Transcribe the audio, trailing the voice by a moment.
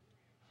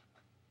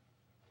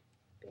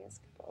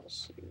Basketball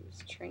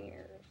shoes,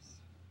 trainers.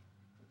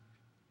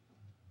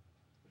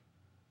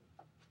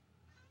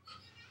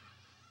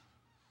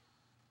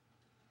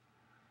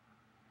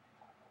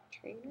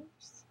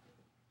 Trainers?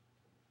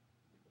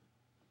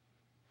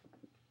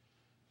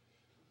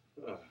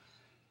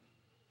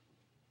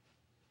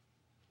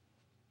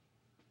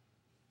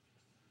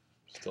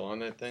 Still on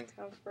that thing?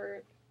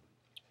 Comfort.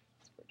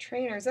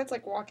 Trainers, that's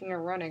like walking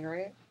or running,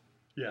 right?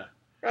 Yeah.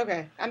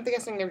 Okay, I'm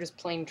guessing they're just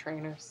plain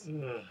trainers.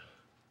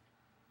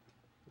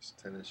 Just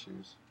tennis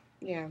shoes.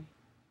 Yeah.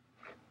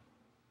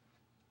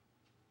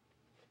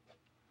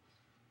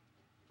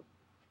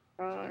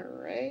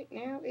 Alright,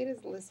 now it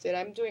is listed.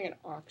 I'm doing an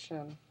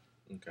auction.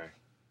 Okay.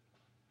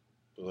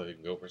 So you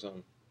can go for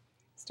something?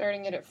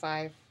 Starting it at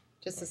 5.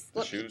 Just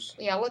the shoes?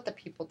 Yeah, I'll let the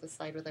people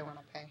decide what they want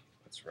to pay.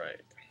 That's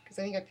right. Because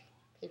I think I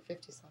paid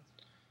 50 cents.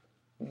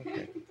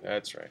 Okay,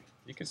 that's right.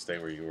 You can stay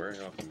where you were.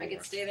 I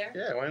can stay there?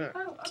 Yeah, why not?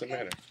 Oh, okay. Doesn't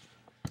matter.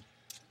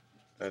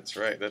 That's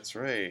right, that's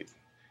right.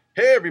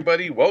 Hey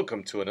everybody,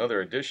 welcome to another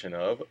edition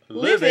of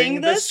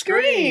Living the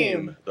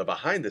Scream, the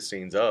behind the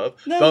scenes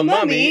of The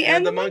Mummy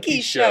and the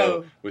Monkey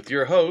Show. With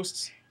your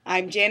hosts.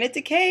 I'm Janet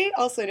Decay,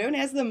 also known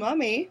as the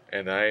Mummy.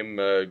 And I'm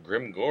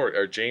Grim Gory,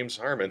 or James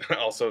Harmon,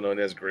 also known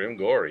as Grim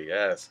Gory,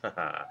 yes.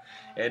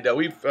 And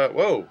we've,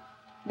 whoa.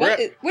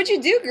 What'd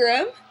you do,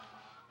 Grim?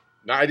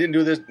 No, I didn't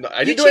do this. No,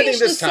 I didn't do anything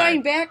this time.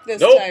 You changed the sign back this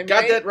nope, time,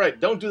 got right? that right.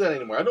 Don't do that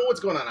anymore. I know what's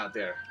going on out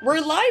there.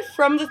 We're live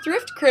from the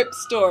Thrift Crypt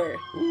store.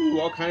 Ooh,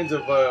 all kinds of,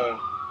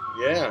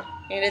 yeah.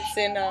 And it's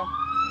in,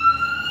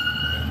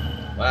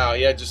 Wow,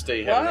 yeah, just had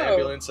an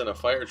ambulance and a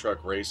fire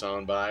truck race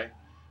on by.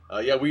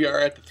 Yeah, we are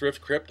at the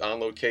Thrift Crypt on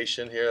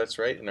location here, that's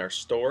right, in our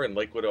store in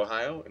Lakewood,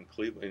 Ohio, in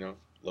Cleveland,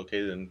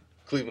 located in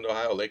Cleveland,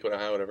 Ohio, Lakewood,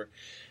 Ohio, whatever.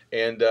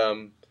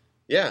 And,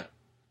 yeah.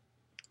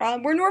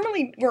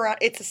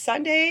 It's a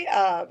Sunday,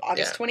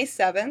 August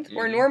 27th. Mm-hmm.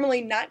 We're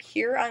normally not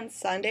here on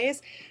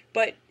Sundays,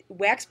 but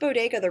Wax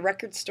Bodega, the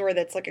record store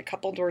that's like a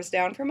couple doors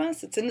down from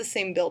us, it's in the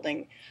same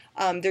building.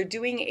 They're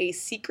doing a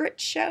secret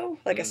show,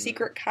 like a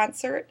secret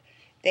concert.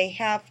 They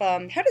have,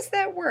 how does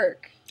that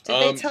work? Did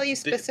they tell you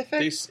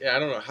specifics? I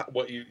don't know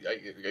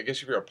I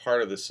guess if you're a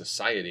part of this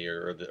society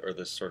or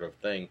this sort of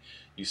thing,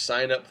 you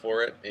sign up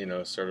for it.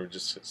 Sort of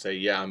just say,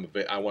 yeah,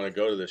 I want to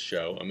go to this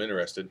show. I'm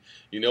interested.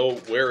 You know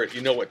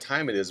what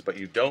time it is, but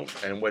you don't,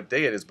 and what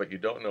day it is, but you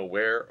don't know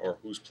where or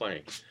who's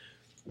playing.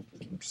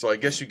 So I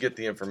guess you get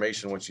the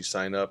information once you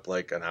sign up,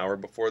 like an hour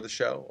before the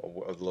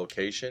show, of the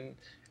location,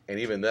 and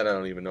even then, I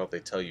don't even know if they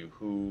tell you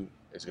who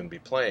is going to be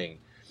playing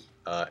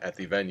at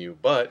the venue,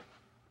 but.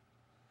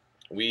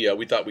 We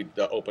thought we'd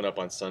open up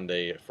on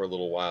Sunday for a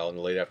little while in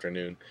the late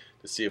afternoon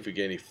to see if we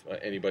get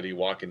anybody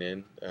walking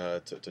in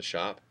to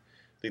shop.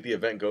 I think the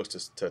event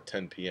goes to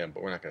 10 p.m.,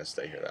 but we're not going to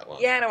stay here that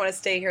long. Yeah, I don't want to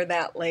stay here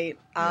that late.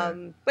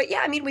 But yeah,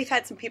 I mean, we've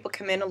had some people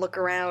come in and look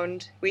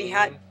around. We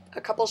had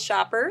a couple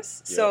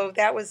shoppers, so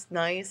that was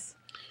nice.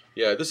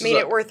 Yeah, this made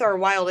it worth our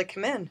while to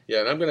come in.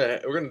 Yeah, and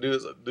we're gonna do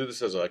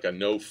this as like a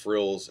no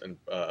frills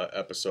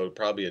episode,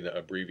 probably an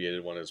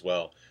abbreviated one as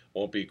well.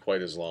 Won't be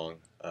quite as long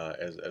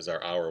as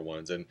our hour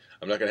ones, and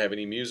I'm not gonna have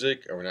any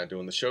music, or we're not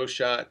doing the show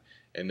shot,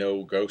 and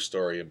no ghost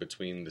story in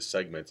between the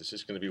segments. It's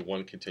just gonna be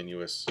one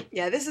continuous.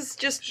 Yeah, this is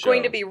just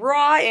going to be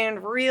raw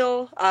and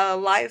real,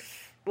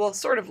 live. Well,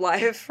 sort of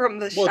live from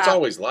the shop. Well, it's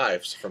always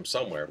live from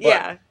somewhere.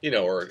 But,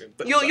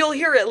 you'll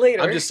hear it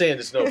later. I'm just saying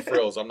it's no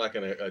frills. I'm not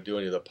going to do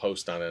any of the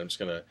post on it. I'm just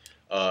going to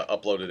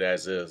upload it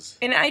as is.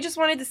 And I just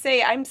wanted to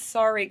say, I'm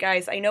sorry,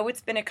 guys. I know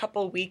it's been a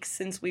couple weeks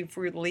since we've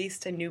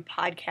released a new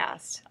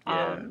podcast.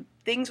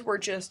 Things were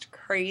just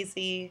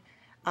crazy.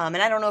 And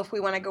I don't know if we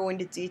want to go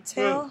into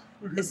detail.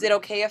 Is it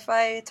okay if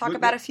I talk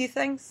about a few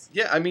things?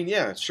 Yeah, I mean,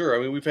 yeah, sure. I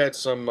mean, we've had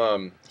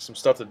some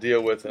stuff to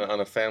deal with on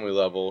a family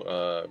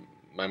level.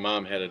 My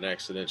mom had an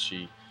accident.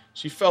 She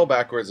fell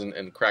backwards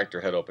and cracked her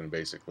head open,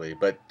 basically.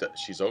 But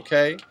she's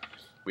okay.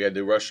 We had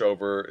to rush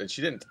over, and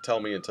she didn't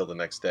tell me until the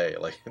next day.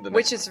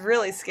 Which is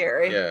really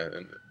scary. Yeah,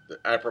 and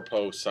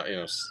apropos,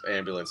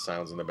 ambulance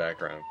sounds in the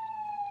background.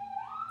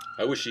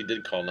 I wish she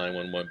did call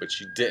 911, but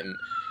she didn't.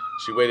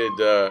 She waited.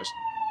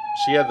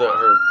 She had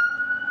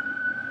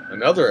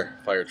another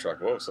fire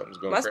truck. Whoa, something's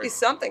going. Must be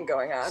something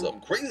going on.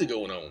 Something crazy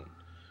going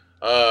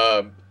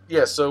on.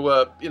 Yeah.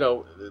 So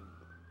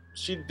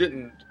she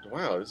didn't.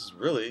 Wow, this is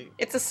really.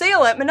 It's a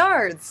sale at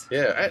Menards.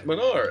 Yeah, at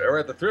Menards or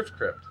at the Thrift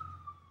Crypt.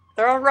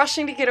 They're all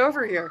rushing to get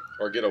over here.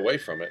 Or get away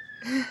from it.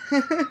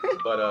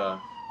 But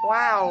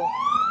wow.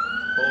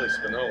 Holy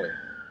spinoli.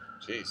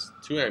 Jeez,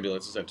 2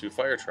 ambulances and 2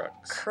 fire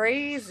trucks.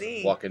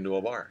 Crazy. Walk into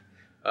a bar.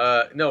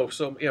 No,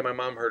 so yeah, my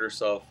mom hurt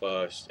herself,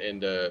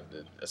 and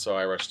so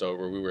I rushed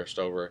over. We rushed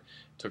over,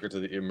 took her to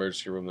the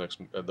emergency room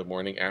the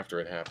morning after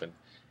it happened,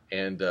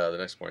 and the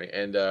next morning,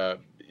 and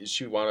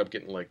she wound up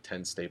getting like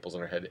 10 staples in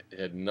her head. It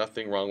had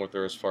nothing wrong with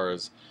her as far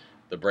as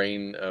the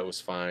brain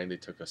was fine. They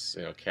took a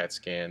CAT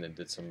scan and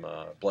did some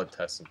blood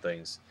tests and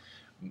things.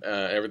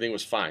 Everything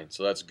was fine,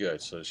 so that's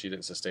good. So she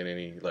didn't sustain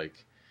any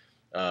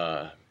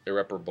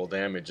irreparable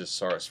damage as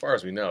far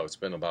as we know. It's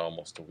been about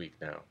almost a week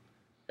now.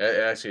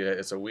 Actually,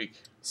 it's a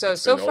week. So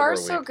far,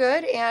 so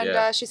good,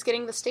 and she's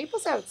getting the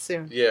staples out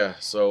soon. Yeah,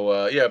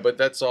 so, but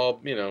that's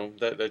all,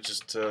 that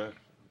just took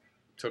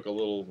knocked a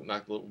little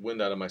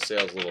wind out of my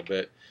sails a little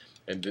bit,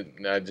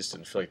 and I just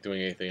didn't feel like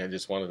doing anything. I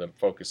just wanted to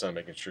focus on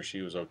making sure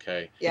she was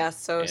okay. Yeah,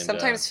 so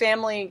sometimes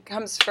family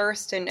comes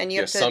first, and you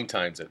have to...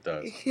 sometimes it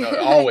does. No, it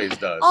always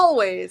does.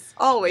 Always.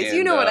 And,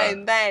 you know what I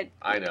meant.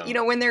 I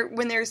know.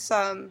 When there's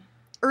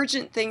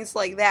urgent things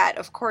like that,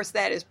 of course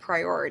that is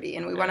priority,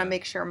 and we want to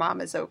make sure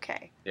Mom is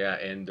okay. Yeah,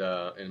 and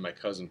my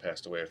cousin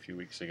passed away a few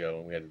weeks ago,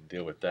 and we had to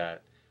deal with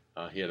that.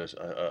 He had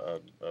a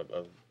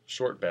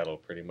short battle,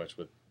 pretty much,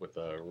 with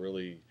a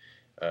really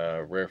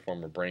rare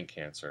form of brain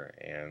cancer,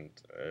 and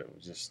it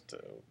was just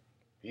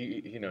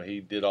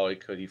he did all he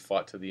could. He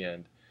fought to the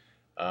end,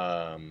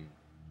 so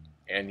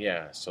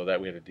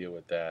that we had to deal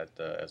with that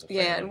as a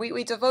family. Yeah, and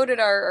we devoted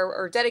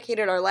or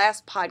dedicated our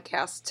last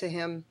podcast to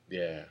him.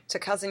 Yeah, to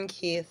Cousin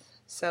Keith.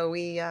 So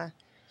we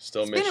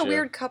still it's miss been a you.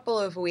 weird couple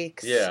of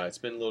weeks. Yeah, it's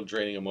been a little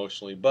draining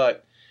emotionally,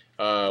 but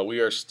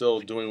we are still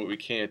doing what we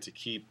can to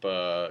keep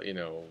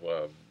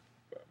ourselves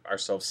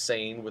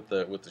sane with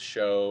the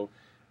show.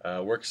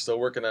 We're still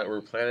working on.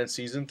 We're planning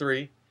season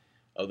 3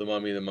 of the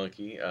Mummy and the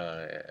Monkey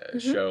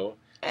show.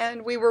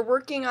 And we were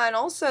working on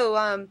also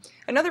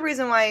another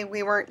reason why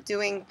we weren't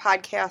doing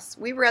podcasts.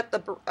 We were at the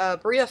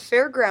Berea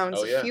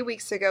Fairgrounds a few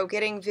weeks ago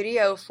getting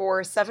video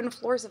for 7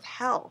 Floors of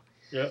Hell.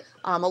 Yeah.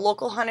 A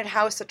local haunted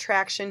house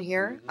attraction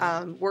here.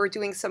 Mm-hmm. We're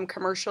doing some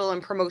commercial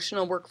and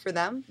promotional work for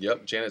them.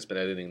 Yep, Janet's been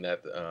editing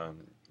that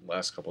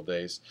last couple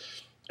days.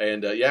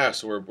 And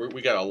so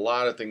we got a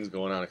lot of things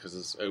going on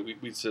because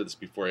we said this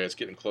before. It's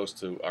getting close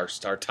to our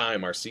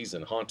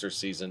season, Haunter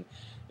season.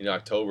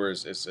 October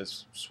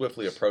is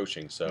swiftly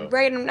approaching. So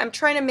right, and I'm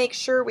trying to make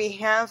sure we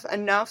have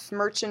enough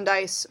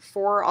merchandise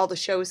for all the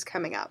shows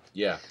coming up.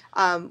 Yeah.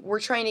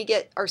 We're trying to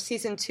get our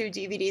season 2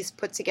 DVDs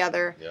put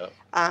together. Yeah.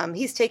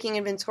 He's taking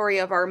inventory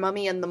of our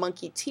Mummy and the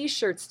Monkey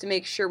T-shirts to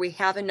make sure we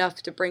have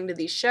enough to bring to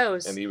these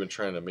shows. And even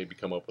trying to maybe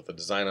come up with a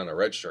design on a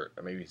red shirt,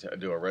 or maybe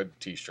do a red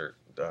T-shirt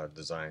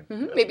design.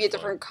 Mm-hmm. Maybe a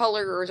different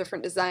color or a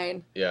different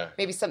design. Yeah.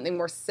 Maybe something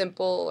more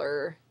simple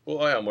or.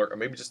 Well, or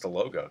maybe just a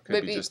logo.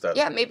 Could be just that.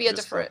 Yeah, maybe a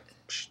different.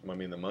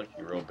 Mummy and the Monkey,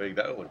 real big.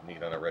 That would look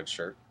neat on a red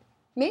shirt.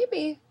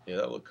 Maybe. Yeah,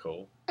 that would look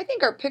cool. I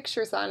think our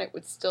pictures on it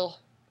would still.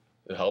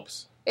 It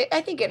helps.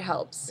 I think it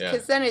helps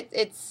because then it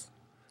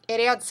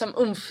adds some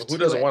oomph. Well, who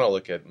doesn't want to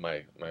look at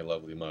my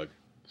lovely mug,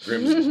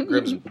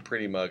 Grimm's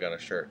pretty mug on a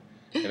shirt,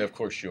 and of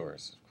course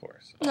yours, of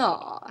course.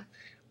 Aww.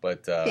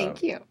 But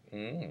thank you.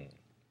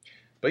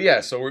 But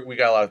yeah, so we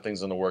got a lot of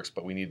things in the works,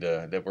 but we need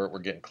to. We're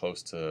getting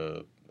close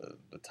to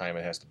the time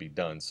it has to be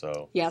done.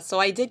 So yeah, so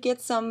I did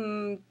get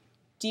some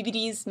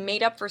DVDs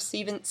made up for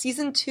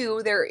season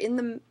 2.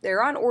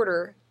 They're on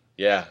order.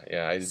 Yeah,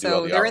 I did do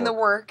all the artwork. So they're in the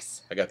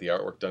works. I got the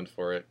artwork done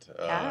for it.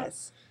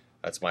 Yes.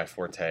 That's my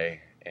forte,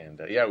 and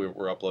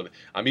we're uploading.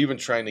 I'm even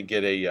trying to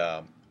get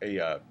a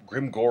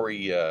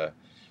Grimgory.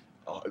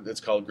 It's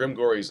called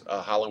Grimgory's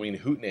Halloween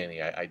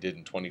Hootenanny. I did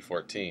in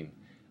 2014.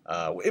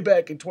 Way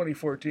back in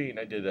 2014,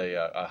 I did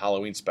a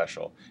Halloween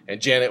special,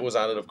 and Janet was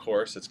on it, of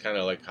course. It's kind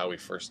of like how we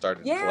first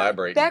started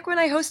collaborating. Back when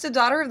I hosted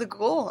Daughter of the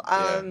Ghoul,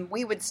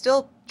 we would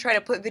still try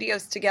to put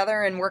videos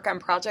together and work on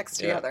projects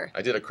together.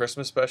 I did a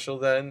Christmas special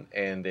then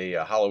and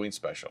a Halloween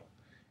special,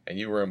 and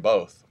you were in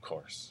both, of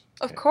course.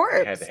 Of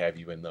course. I had to have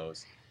you in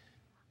those.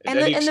 And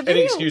any the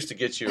video, excuse to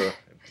get you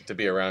to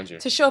be around you.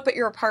 To show up at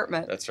your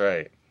apartment. That's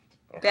right.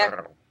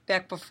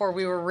 Back before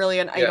we were really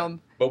an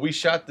item. But we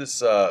shot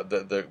this,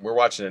 we're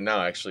watching it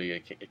now, actually.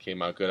 It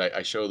came out good.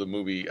 I show the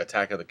movie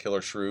Attack of the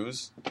Killer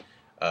Shrews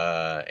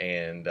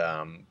and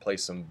play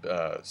some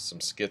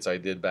skits I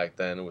did back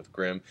then with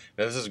Grimm.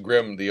 Now, this is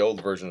Grimm, the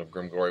old version of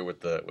Grimgory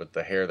with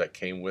the hair that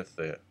came with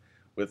the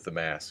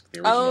mask. The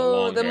original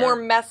long hair. More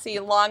messy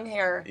long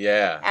hair.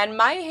 Yeah. And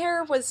my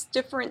hair was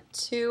different,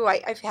 too.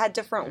 I've had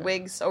different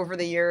wigs over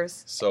the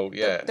years. So,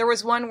 yeah. There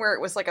was one where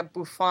it was like a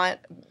bouffant,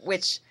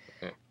 which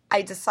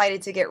I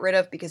decided to get rid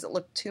of because it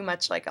looked too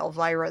much like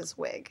Elvira's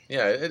wig.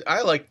 Yeah,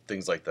 I like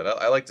things like that.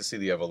 I like to see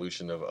the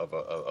evolution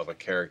of a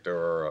character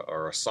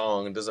or a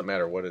song. It doesn't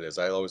matter what it is.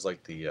 I always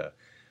like the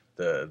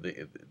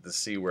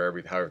see how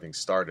everything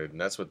started,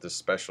 and that's what this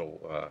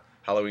special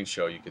Halloween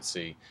show you could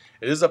see.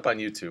 It is up on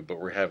YouTube, but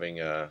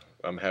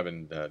I'm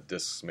having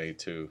discs made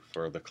too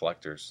for the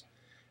collectors,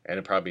 and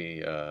I'll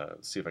probably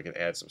see if I can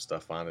add some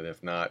stuff on it.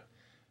 If not,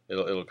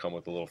 it'll come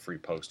with a little free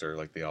poster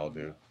like they all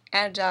do.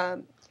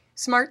 And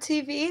Smart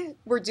TV,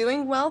 we're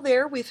doing well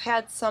there. We've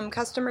had some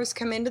customers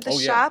come into the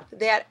shop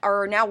that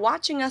are now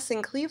watching us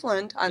in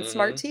Cleveland on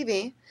Smart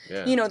TV.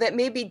 Yeah. That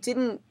maybe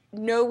didn't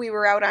know we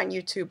were out on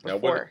YouTube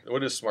before. Now,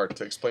 what is Smart?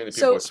 To explain to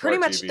people what Smart TV is. So pretty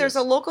much there's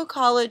a local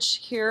college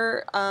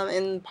here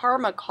in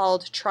Parma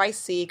called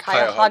Tri-C,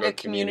 Cuyahoga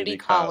Community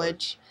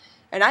College.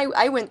 And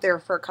I went there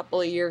for a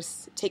couple of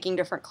years taking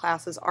different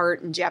classes,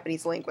 art and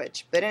Japanese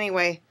language. But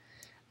anyway,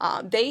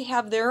 they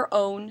have their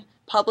own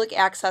public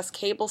access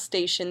cable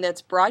station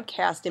that's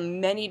broadcast in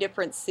many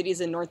different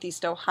cities in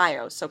Northeast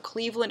Ohio. So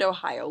Cleveland,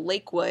 Ohio,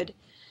 Lakewood,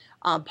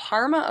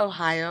 Parma,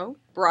 Ohio,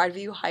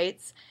 Broadview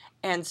Heights,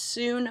 and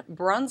soon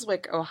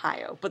Brunswick,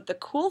 Ohio. But the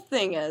cool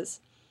thing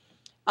is,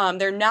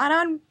 they're not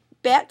on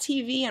Bat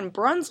TV in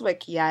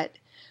Brunswick yet,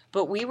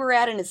 but we were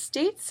at an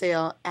estate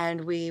sale,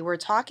 and we were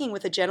talking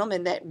with a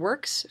gentleman that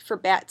works for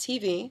Bat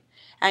TV,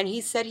 and he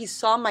said he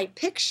saw my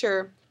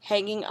picture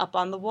hanging up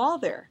on the wall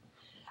there.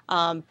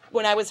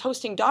 When I was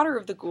hosting Daughter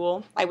of the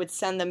Ghoul, I would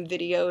send them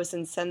videos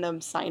and send them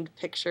signed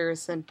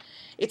pictures, and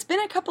it's been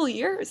a couple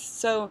years.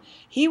 So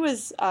he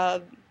was,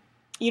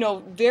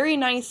 very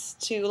nice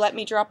to let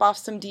me drop off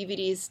some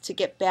DVDs to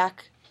get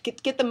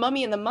the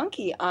Mummy and the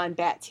Monkey on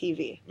Bat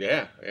TV.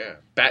 Yeah.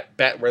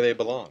 Bat where they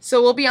belong.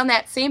 So we'll be on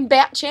that same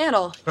Bat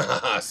channel.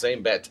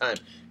 Same Bat time.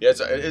 Yeah,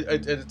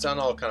 it's on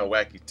all kind of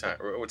wacky time.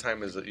 What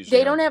time is it usually?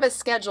 They don't have a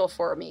schedule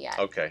for me yet.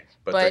 Okay,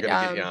 but they're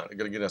going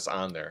to get us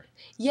on there.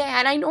 Yeah,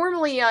 and I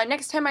normally,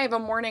 next time I have a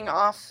morning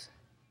off,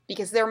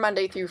 because they're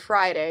Monday through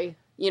Friday,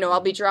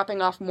 I'll be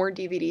dropping off more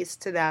DVDs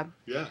to them.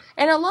 Yeah.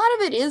 And a lot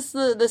of it is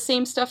the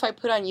same stuff I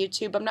put on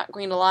YouTube. I'm not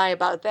going to lie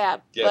about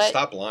that. Yeah, but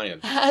stop lying.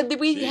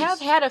 We have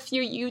had a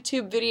few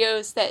YouTube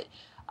videos that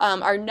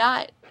are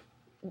not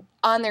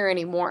on there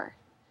anymore.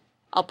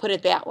 I'll put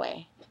it that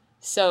way.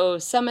 So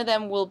some of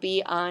them will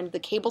be on the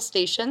cable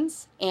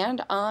stations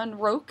and on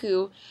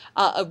Roku.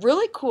 A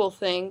really cool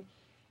thing,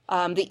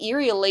 the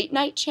Eerie Late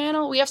Night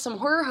channel. We have some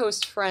horror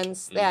host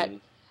friends that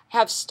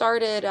have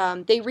started,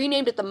 they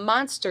renamed it the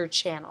Monster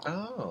Channel.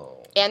 Oh.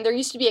 And there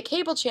used to be a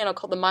cable channel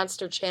called the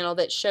Monster Channel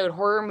that showed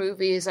horror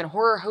movies and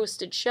horror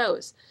hosted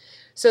shows.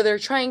 So they're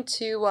trying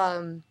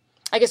to,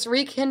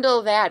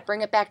 rekindle that,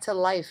 bring it back to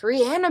life,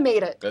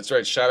 reanimate it. That's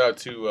right. Shout out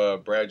to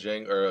the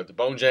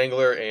Bone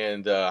Jangler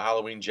and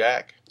Halloween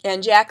Jack.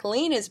 And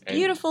Jacqueline is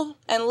beautiful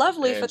and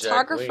lovely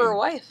photographer Jacqueline,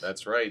 wife.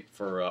 That's right,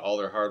 for all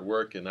their hard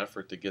work and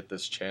effort to get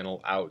this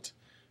channel out,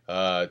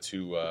 to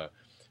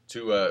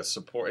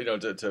support,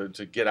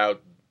 to get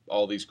out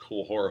all these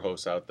cool horror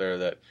hosts out there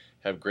that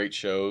have great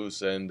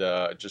shows and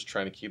just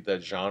trying to keep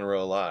that genre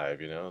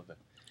alive,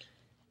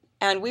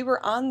 And we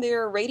were on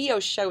their radio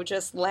show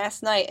just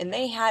last night, and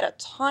they had a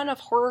ton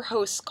of horror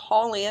hosts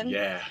call in.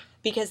 Yeah.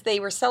 Because they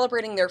were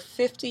celebrating their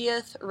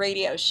 50th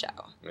radio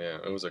show. Yeah,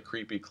 it was a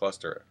creepy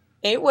cluster.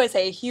 It was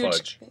a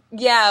huge... Fudge.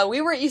 Yeah,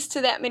 we weren't used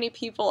to that many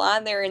people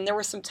on there, and there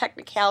were some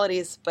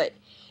technicalities, but,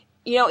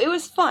 it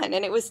was fun,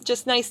 and it was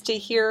just nice to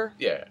hear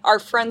our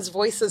friends'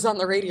 voices on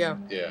the radio.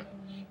 Yeah.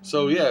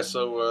 So we got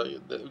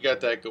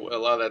that. A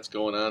lot of that's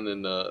going on,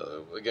 and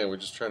again, we're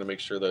just trying to make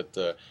sure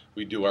that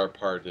we do our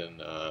part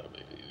in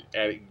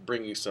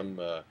bringing some,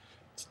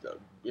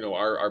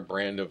 our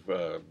brand of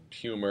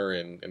humor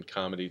and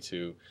comedy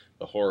to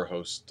the horror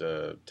host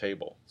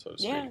table, so to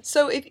speak. Yeah.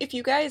 So if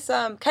you guys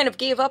kind of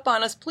gave up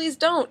on us, please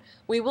don't.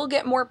 We will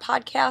get more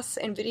podcasts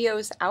and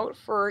videos out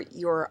for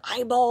your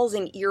eyeballs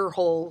and ear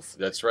holes.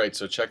 That's right.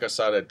 So check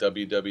us out at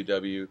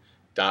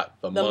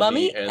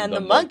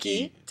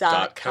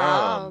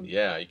www.themummyandthemonkey.com.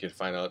 Yeah, you can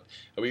find out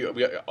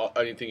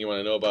anything you want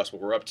to know about us,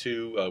 what we're up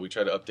to. We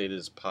try to update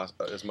it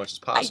as much as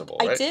possible.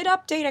 I did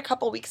update a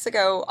couple weeks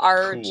ago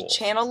our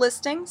channel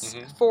listings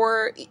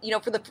for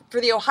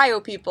the Ohio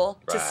people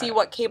to see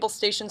what cable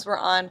stations we're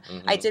on.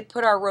 I did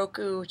put our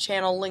Roku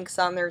channel links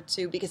on there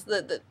too because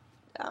the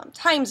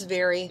times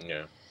vary.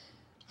 Yeah.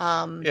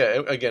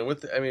 Again,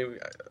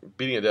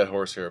 beating a dead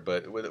horse here,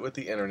 but with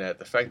the internet,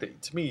 the fact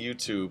that, to me,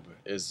 YouTube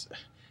is...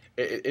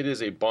 It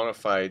is a bona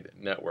fide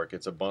network.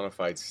 It's a bona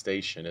fide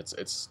station.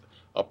 It's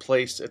a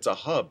place. It's a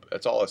hub.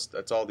 That's all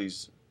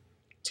these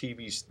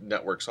TV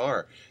networks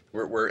are,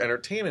 where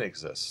entertainment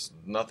exists.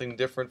 Nothing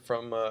different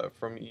from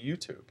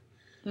YouTube.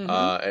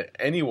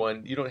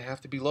 Anyone, you don't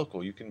have to be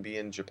local. You can be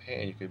in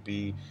Japan. You could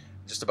be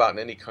just about in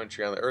any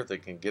country on the earth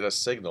that can get a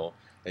signal.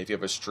 And if you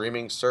have a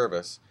streaming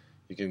service,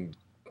 you can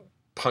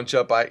punch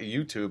up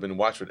YouTube and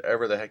watch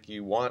whatever the heck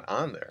you want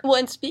on there. Well,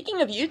 and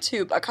speaking of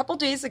YouTube, a couple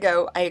days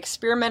ago, I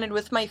experimented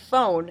with my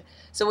phone,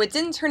 so it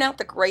didn't turn out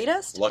the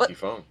greatest. Lucky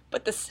phone.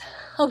 But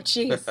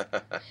jeez.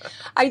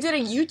 I did a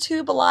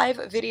YouTube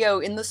live video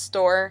in the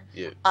store,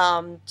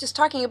 just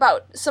talking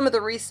about some of the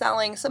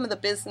reselling, some of the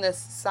business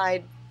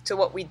side to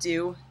what we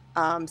do.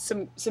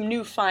 Some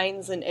new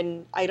finds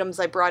and items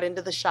I brought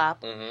into the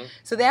shop.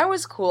 So that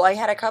was cool. I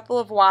had a couple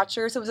of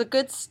watchers. It was a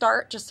good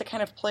start just to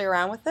kind of play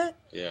around with it.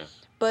 Yeah.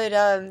 But,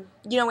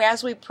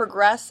 as we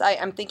progress,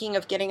 I'm thinking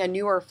of getting a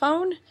newer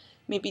phone,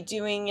 maybe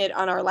doing it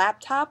on our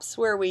laptops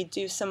where we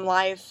do some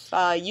live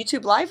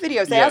YouTube live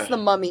videos as the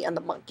Mummy and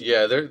the Monkey.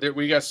 Yeah,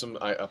 we got some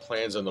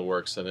plans in the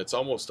works, and it's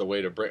almost a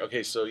way to bring...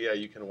 Okay, so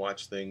you can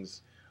watch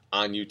things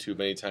on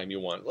YouTube anytime you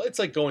want. It's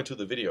like going to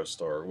the video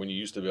store when you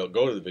used to be able to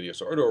go to the video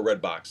store or to a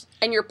Redbox.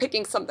 And you're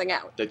picking something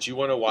out. That you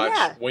want to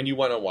watch when you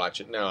want to watch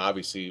it. Now,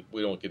 obviously,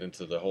 we don't get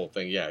into the whole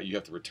thing. Yeah, you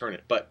have to return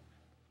it, but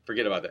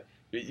forget about that.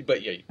 But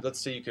let's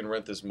say you can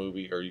rent this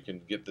movie or you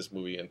can get this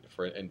movie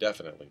for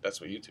indefinitely.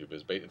 That's what YouTube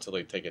is. Until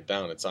they take it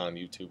down, it's on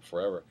YouTube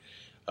forever,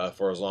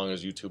 for as long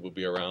as YouTube will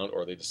be around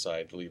or they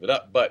decide to leave it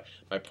up. But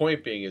my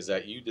point being is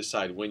that you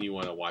decide when you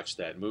want to watch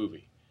that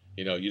movie.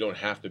 You don't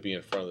have to be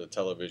in front of the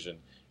television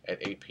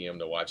at 8 p.m.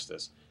 to watch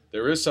this.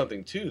 There is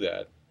something to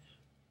that.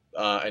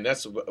 And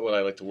that's what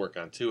I like to work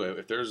on too.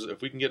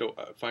 If we can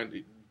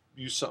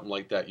use something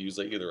like that, use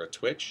like either a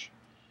Twitch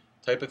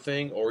type of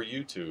thing or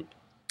YouTube.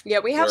 Yeah,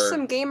 we have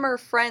some gamer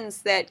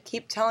friends that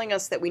keep telling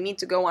us that we need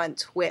to go on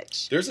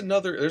Twitch. There's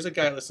a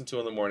guy I listen to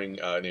in the morning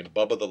named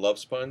Bubba the Love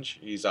Sponge.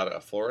 He's out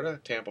of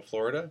Florida, Tampa,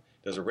 Florida.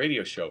 Does a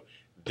radio show.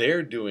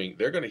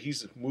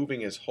 He's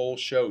moving his whole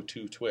show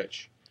to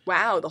Twitch.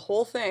 Wow, the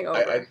whole thing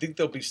over. I think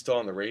they'll be still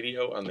on the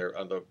radio on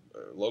the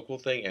local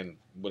thing and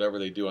whatever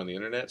they do on the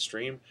internet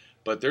stream,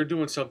 but they're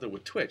doing something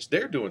with Twitch.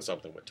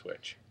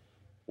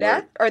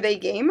 Are they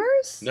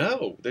gamers?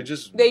 No, they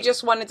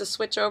just wanted to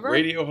switch over.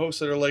 Radio hosts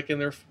that are like in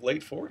their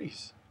late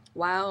 40s.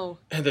 Wow.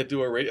 And that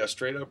do a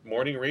straight up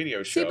morning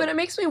radio show. See, but it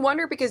makes me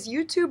wonder because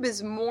YouTube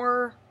is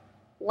more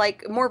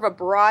of a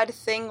broad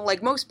thing.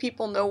 Like most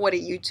people know what a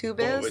YouTube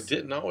is.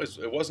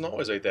 It wasn't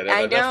always like that.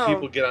 I Enough know.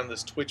 people get on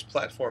this Twitch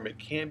platform, it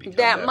can become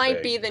that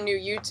might big. be the new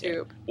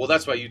YouTube. Yeah. Well,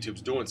 that's why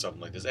YouTube's doing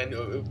something like this.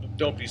 And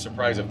don't be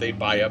surprised if they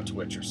buy up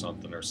Twitch or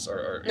something, or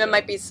that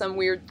might be some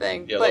weird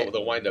thing. Yeah, but,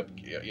 they'll wind up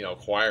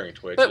acquiring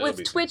Twitch. But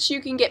with Twitch,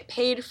 you can get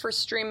paid for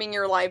streaming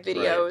your live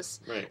videos,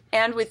 right.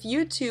 And with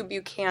YouTube,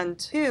 you can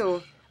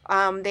too.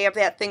 They have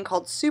that thing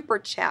called Super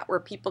Chat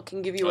where people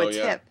can give you a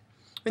tip,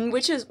 and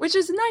which is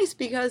nice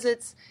because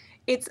it's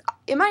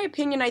in my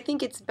opinion, I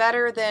think it's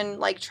better than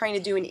like trying to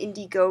do an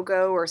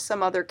Indiegogo or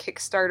some other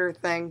Kickstarter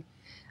thing.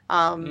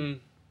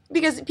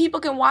 Because people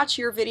can watch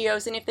your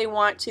videos, and if they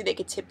want to, they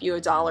could tip you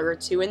 $1 or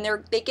 $2, and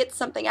they get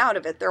something out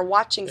of it. They're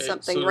watching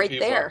something so right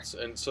there.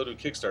 And so do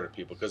Kickstarter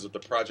people, because if the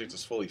project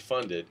is fully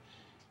funded,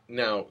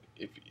 now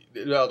it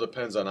all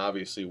depends on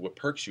obviously what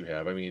perks you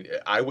have. I mean,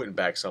 I wouldn't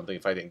back something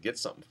if I didn't get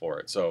something for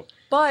it. So,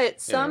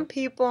 but some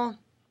people,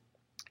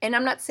 and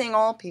I'm not saying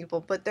all people,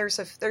 but there's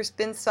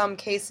been some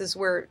cases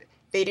where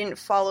they didn't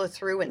follow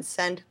through and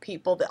send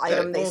people the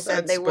item they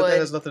said they would. But that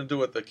has nothing to do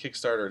with the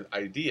Kickstarter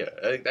idea.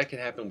 I think that can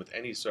happen with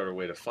any sort of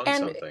way to fund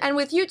something. And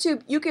with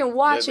YouTube, you can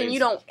watch and you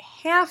don't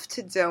have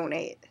to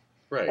donate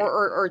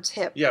or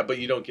tip. Yeah, but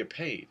you don't get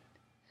paid.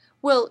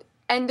 Well,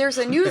 and there's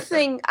a new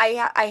thing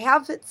I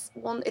have. It's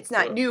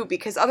not new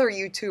because other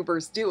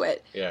YouTubers do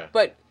it. Yeah.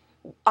 But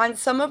on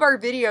some of our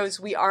videos,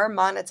 we are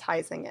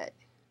monetizing it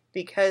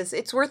because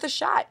it's worth a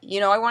shot.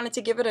 I wanted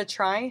to give it a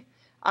try.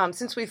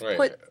 Since we've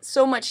put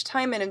so much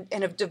time in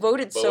and have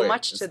devoted so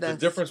much to this. The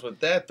difference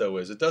with that, though,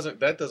 is that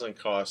doesn't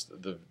cost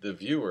the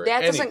viewer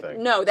anything.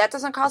 That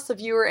doesn't cost the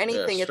viewer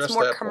anything. Yeah, it's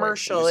more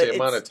commercial. When you say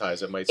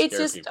monetize, it might scare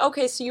people. It's just,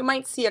 okay, so you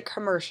might see a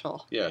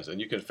commercial. Yes,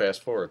 and you can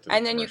fast forward through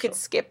and then you could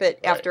skip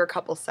it after a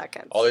couple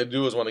seconds. All they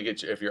do is want to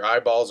get you, if your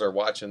eyeballs are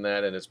watching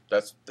that, and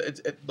that's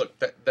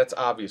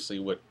obviously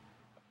what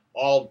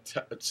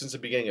since the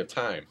beginning of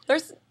time.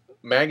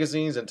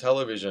 Magazines and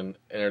television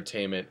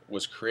entertainment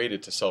was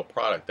created to sell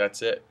product.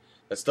 That's it.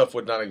 That stuff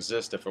would not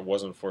exist if it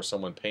wasn't for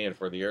someone paying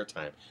for the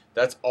airtime.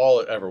 That's all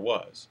it ever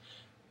was.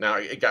 Now,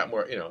 it got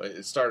more,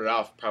 it started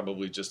off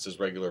probably just as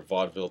regular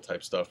vaudeville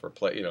type stuff or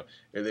play,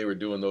 they were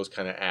doing those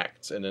kind of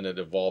acts, and then it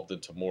evolved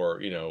into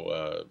more,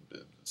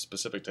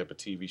 specific type of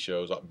TV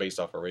shows based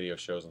off of radio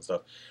shows and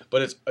stuff.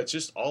 But it's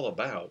just all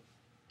about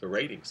the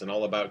ratings and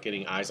all about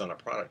getting eyes on a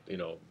product,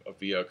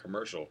 via a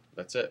commercial.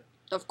 That's it.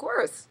 Of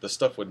course. The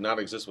stuff would not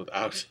exist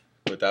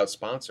without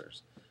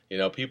sponsors.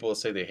 People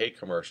say they hate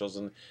commercials,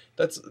 and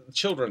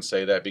children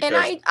say that because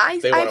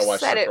they want to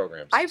watch their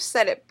programs. I've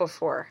said it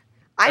before.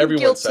 I'm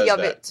guilty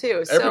of it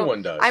too. So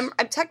everyone does. I'm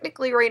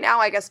technically right now,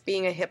 I guess,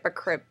 being a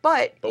hypocrite,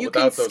 but you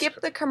can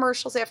skip the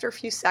commercials after a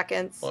few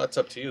seconds. Well, that's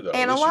up to you, though.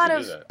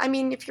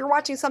 And if you're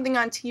watching something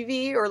on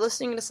TV or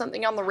listening to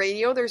something on the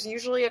radio, there's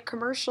usually a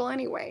commercial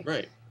anyway.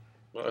 Right.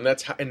 Well,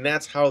 and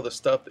that's how the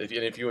stuff.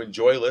 If you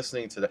enjoy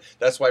listening to that,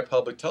 that's why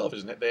public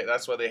television.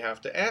 That's why they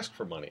have to ask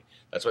for money.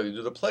 That's why they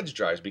do the pledge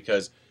drives,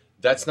 because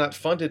that's not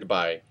funded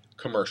by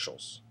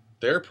commercials.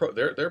 Their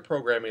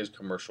programming is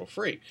commercial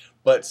free,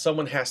 but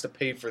someone has to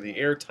pay for the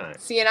airtime.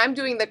 See, and I'm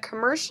doing the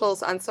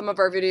commercials on some of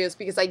our videos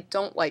because I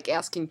don't like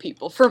asking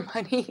people for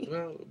money.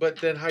 Well, but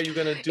then how are you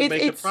going to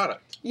make the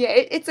product? Yeah,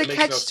 it's a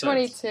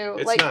catch-22.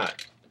 It's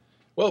not.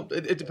 Well,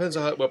 it depends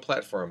on what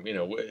platform.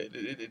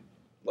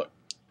 Look.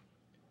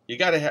 You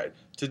got to have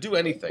to do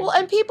anything. Well,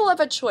 and people have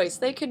a choice.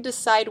 They could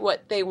decide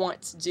what they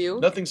want to do.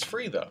 Nothing's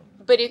free, though.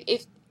 But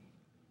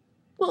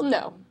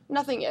no,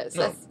 nothing is.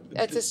 No,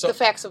 that's just the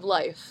facts of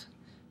life.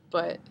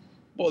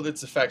 Well,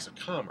 it's the facts of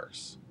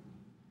commerce.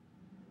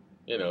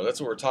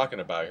 That's what we're talking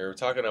about here. We're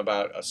talking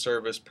about a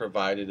service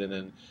provided and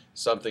then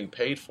something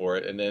paid for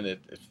it, and then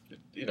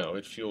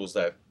it fuels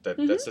that.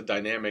 Mm-hmm. That's the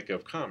dynamic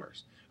of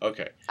commerce.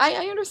 Okay.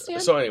 I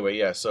understand. So anyway,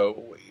 yeah.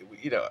 So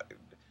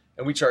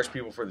and we charge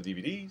people for the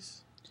DVDs.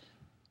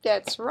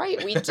 That's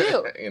right, we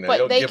do.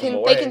 But they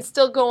can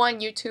still go on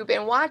YouTube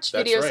and watch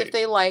videos if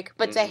they like.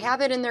 But to have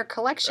it in their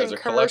collection,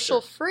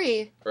 commercial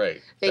free,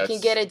 they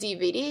can get a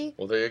DVD.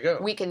 Well, there you go.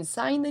 We can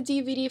sign the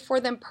DVD for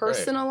them,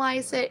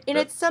 personalize it, and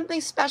it's something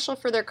special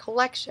for their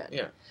collection.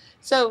 Yeah.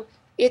 So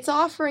it's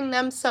offering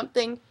them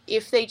something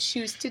if they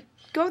choose to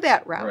go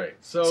that route. Right.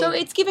 So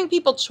it's giving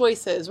people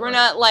choices. We're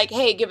not like,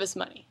 hey, give us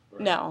money.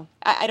 No,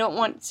 I don't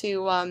want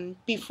to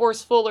be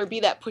forceful or be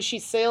that pushy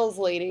sales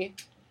lady.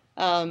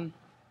 But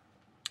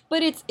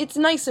it's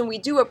nice, and we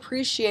do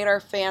appreciate our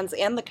fans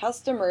and the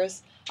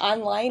customers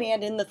online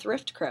and in the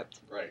thrift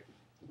crypt. Right.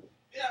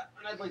 Yeah,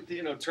 and I'd like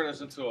to, turn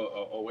this into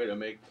a way to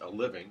make a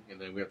living, and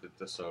then we have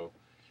to. So,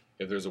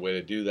 if there's a way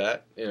to do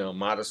that,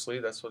 modestly,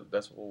 that's what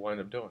we'll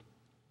wind up doing.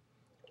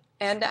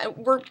 And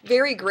we're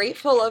very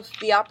grateful of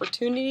the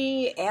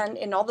opportunity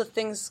and all the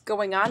things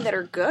going on that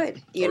are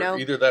good.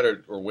 Either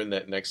that or win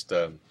that next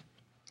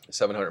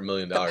 $700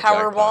 million the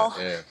Powerball.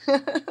 Yeah,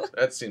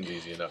 that seems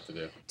easy enough to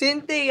do.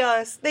 Didn't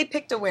they? They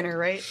picked a winner,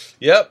 right?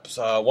 Yep.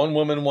 So, one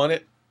woman won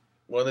it.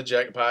 Won the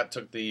jackpot.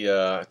 Took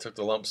the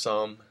lump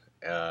sum.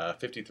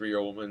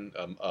 53-year-old woman,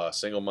 a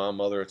single mom,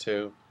 mother of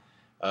two,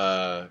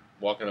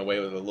 walking away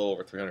with a little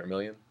over $300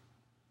 million.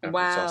 After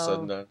wow. It's all said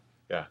and done.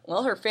 Yeah.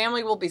 Well, her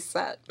family will be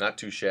set. Not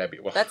too shabby.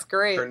 Well, that's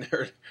great.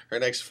 Her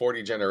next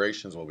 40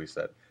 generations will be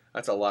set.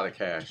 That's a lot of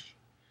cash.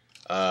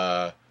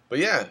 But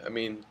yeah, I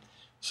mean,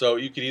 so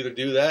you could either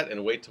do that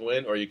and wait to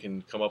win, or you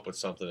can come up with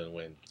something and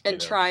win.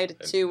 And try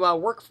to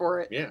work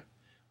for it. Yeah.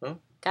 Well,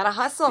 gotta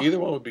hustle. Either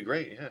one would be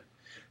great. Yeah.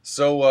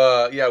 So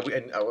I'd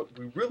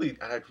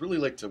really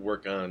like to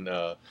work on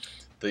the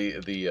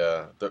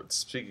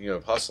speaking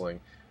of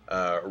hustling.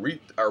 Our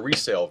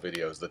resale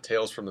videos,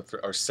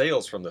 our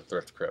sales from the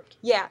thrift crypt.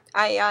 Yeah,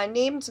 I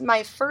named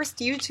my first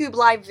YouTube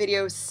live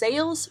video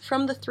 "Sales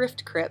from the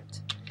Thrift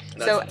Crypt."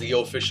 That's the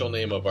official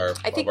name of our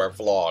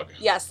vlog.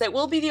 Yes, that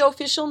will be the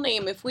official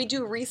name. If we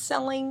do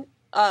reselling,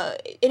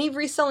 any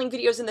reselling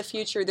videos in the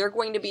future, they're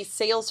going to be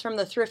sales from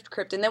the thrift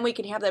crypt, and then we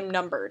can have them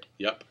numbered.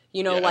 Yep.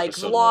 Like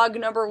vlog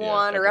number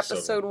 1 or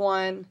episode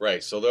 1.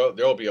 Right. So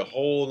there'll be a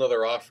whole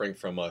other offering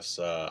from us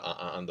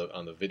on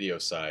the video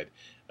side.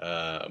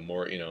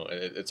 More,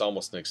 it's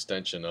almost an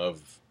extension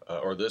of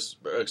this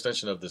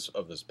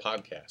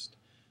podcast,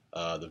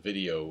 the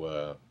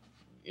video,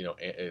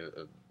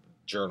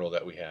 journal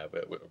that we have.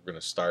 We're going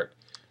to start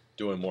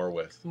doing more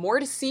with. More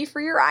to see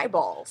for your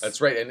eyeballs. That's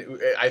right, and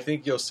I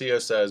think you'll see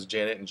us as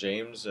Janet and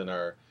James in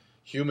our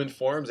human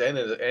forms,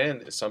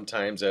 and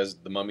sometimes as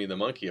the Mummy and the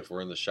Monkey if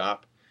we're in the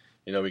shop.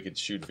 We could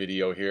shoot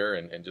video here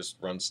and just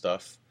run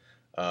stuff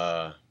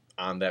on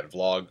that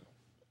vlog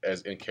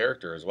as in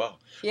character as well.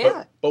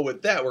 Yeah. But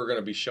with that, we're going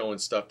to be showing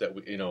stuff that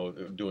we,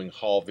 doing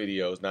haul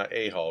videos, not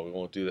a haul. We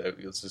won't do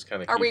that. Let's just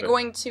kind of. Are we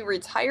going to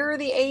retire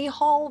the a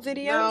haul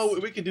videos? No,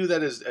 we can do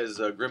that as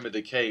Grim and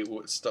Decay,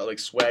 like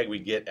swag we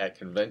get at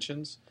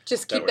conventions.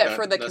 Just keep that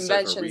for the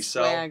convention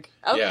swag.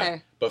 Okay. Yeah,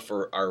 but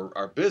for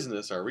our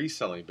business, our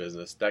reselling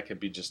business, that could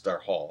be just our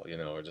haul,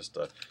 or just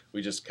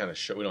we just kind of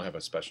show. We don't have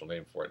a special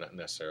name for it, not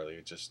necessarily.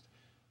 It's just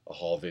a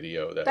haul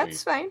video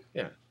That's fine.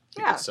 Yeah.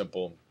 Keep it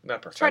simple,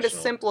 not professional. Try to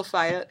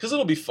simplify it. Because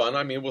it'll be fun.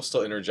 I mean, we'll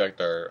still interject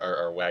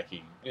our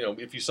wacky...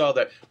 if you saw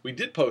that, we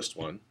did post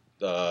one.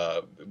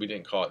 We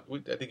didn't call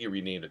it... I think you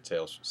renamed it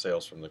Tales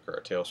from the Thrift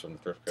Crypt.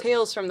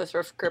 Tales from the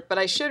Thrift Crypt, but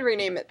I should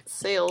rename it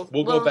Sales.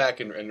 We'll go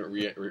back and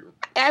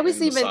I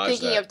was even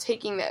thinking of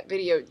taking that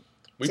video down.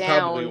 We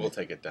probably will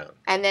take it down.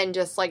 And then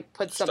just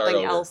put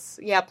something else.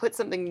 Yeah, put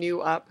something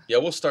new up. Yeah,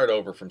 we'll start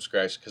over from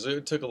scratch because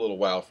it took a little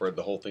while for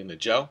the whole thing to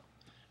gel.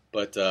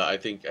 But I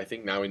think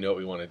now we know what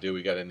we want to do.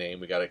 We got a name,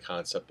 we got a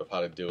concept of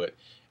how to do it,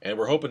 and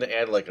we're hoping to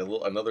add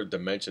another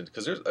dimension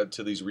because there's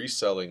to these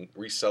reseller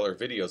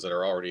videos that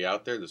are already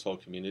out there. This whole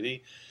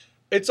community,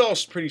 it's all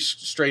pretty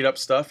straight up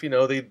stuff.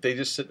 They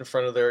just sit in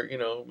front of their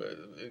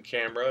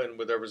camera and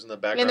whatever's in the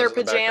background, in their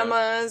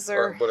pajamas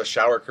or put a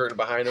shower curtain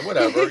behind them,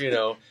 whatever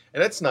and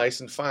that's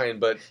nice and fine.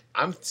 But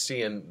I'm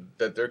seeing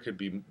that there could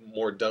be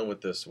more done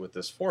with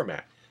this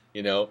format.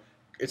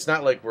 It's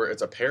not like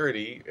it's a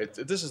parody.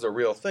 This is a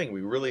real thing.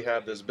 We really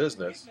have this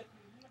business,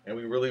 and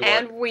we really want...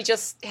 And we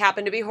just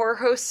happen to be horror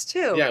hosts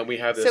too. Yeah, and we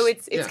have this. So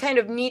it's kind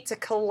of neat to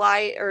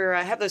collide or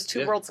have those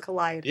two worlds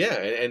collide. Yeah,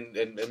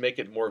 and make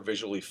it more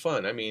visually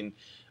fun. I mean,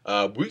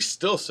 we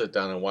still sit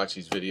down and watch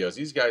these videos.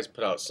 These guys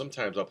put out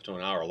sometimes up to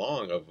an hour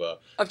long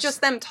of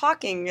just them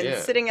talking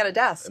and sitting at a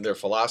desk. And their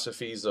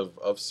philosophies of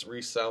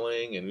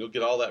reselling, and you'll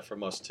get all that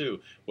from us too.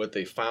 What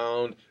they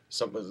found.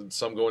 Some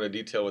go into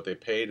detail what they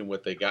paid and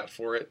what they got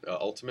for it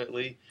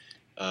ultimately.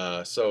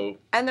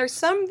 And there's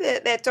some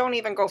that don't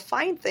even go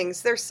find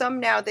things. There's some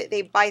now that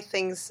they buy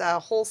things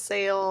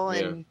wholesale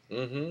and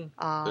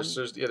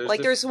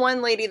there's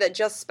one lady that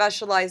just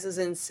specializes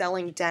in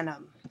selling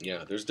denim.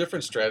 Yeah, there's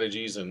different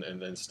strategies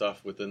and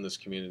stuff within this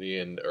community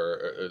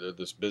or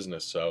this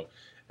business. So,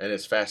 and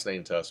it's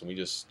fascinating to us, and we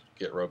just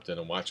get roped in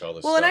and watch all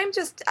this. Well,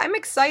 stuff. and I'm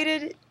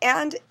excited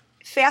and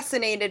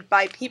fascinated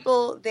by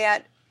people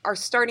that are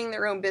starting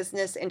their own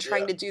business and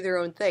trying to do their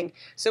own thing.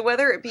 So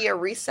whether it be a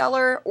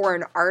reseller or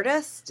an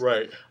artist,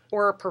 right,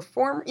 or a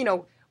performer,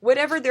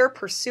 whatever they're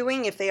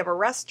pursuing, if they have a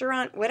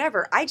restaurant,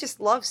 whatever, I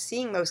just love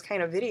seeing those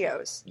kind of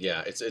videos.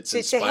 Yeah, it's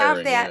inspiring. To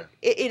have that,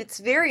 it's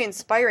very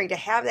inspiring to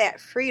have that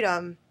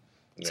freedom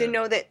to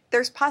know that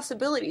there's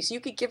possibilities. You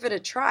could give it a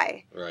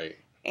try. Right.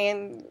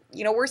 And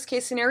worst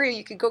case scenario,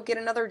 you could go get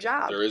another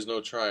job. There is no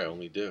try,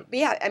 only do. But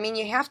yeah, I mean,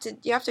 you have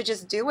to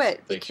just do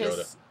it. Thanks,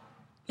 because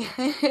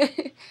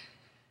Yoda.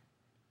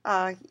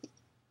 I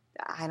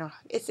don't know.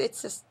 It's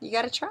just you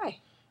got to try.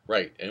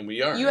 Right, and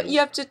we are. You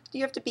have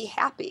to be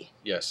happy.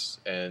 Yes,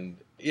 and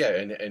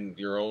and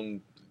your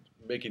own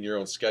making your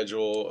own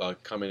schedule,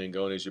 coming and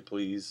going as you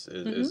please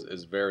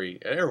is very.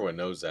 And everyone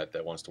knows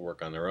that wants to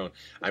work on their own.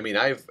 I mean,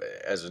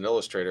 as an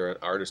illustrator, an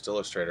artist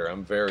illustrator,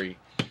 I'm very.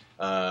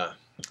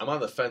 I'm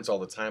on the fence all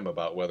the time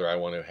about whether I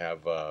want to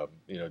have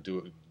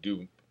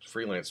do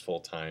freelance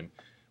full time,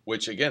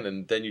 which again,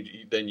 and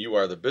then you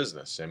are the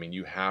business. I mean,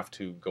 you have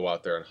to go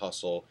out there and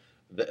hustle.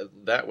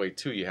 That way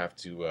too, you have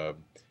to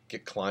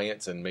get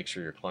clients and make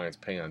sure your clients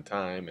pay on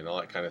time and all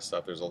that kind of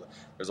stuff. There's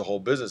a whole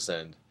business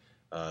end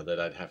that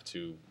I'd have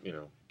to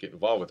get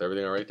involved with.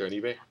 Everything all right there on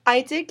eBay?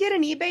 I did get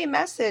an eBay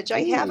message.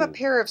 I have a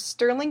pair of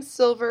sterling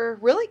silver,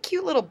 really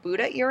cute little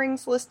Buddha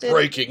earrings listed.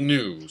 Breaking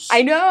news.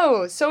 I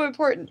know, so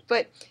important.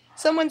 But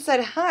someone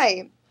said,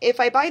 "Hi, if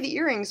I buy the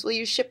earrings, will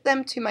you ship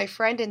them to my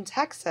friend in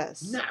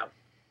Texas?" No.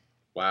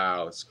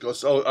 Wow. Let's go.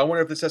 So I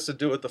wonder if this has to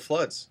do with the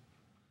floods.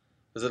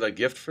 Is it a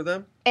gift for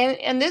them?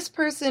 And this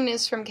person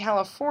is from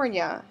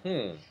California.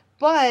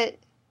 But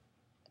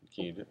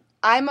Can you do?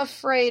 I'm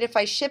afraid if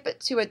I ship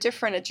it to a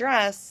different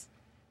address,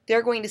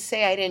 they're going to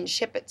say I didn't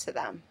ship it to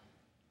them.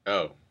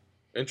 Oh,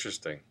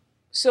 interesting.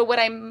 So what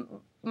I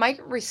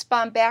might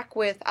respond back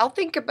with, I'll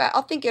think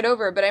it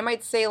over, but I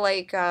might say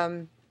like,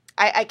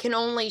 I can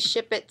only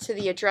ship it to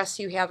the address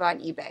you have on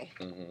eBay.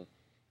 Mm-hmm.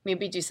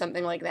 Maybe do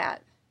something like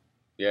that.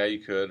 Yeah, you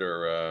could,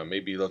 or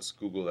maybe let's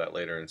Google that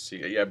later and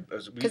see. Yeah,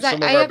 because I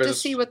have to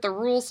see what the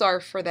rules are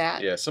for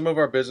that. Yeah, some of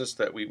our business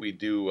that we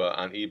do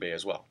on eBay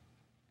as well.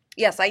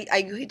 Yes,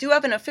 I do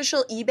have an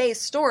official eBay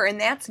store, and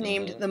that's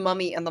named The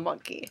Mummy and the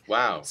Monkey.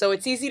 Wow. So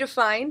it's easy to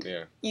find,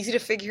 easy to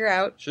figure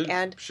out. Should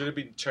it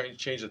be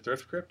change the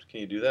thrift crypt? Can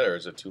you do that, or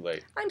is it too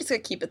late? I'm just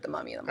going to keep it The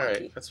Mummy and the Monkey.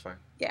 All right, that's fine.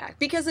 Yeah,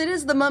 because it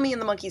is The Mummy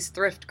and the Monkey's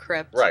thrift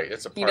crypt. Right,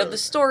 it's a part of the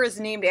store is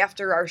named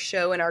after our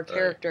show and our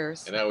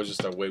characters. And that was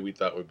just a way we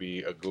thought would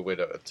be a good way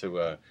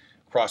to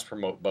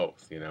cross-promote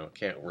both,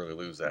 Can't really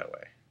lose that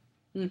way.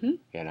 Mm-hmm.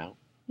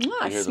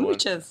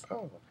 Smooches.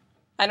 Oh.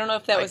 I don't know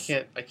if that was...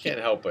 I can't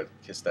help but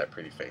kiss that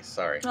pretty face.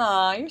 Sorry.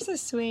 Aw, you're so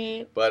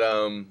sweet. But,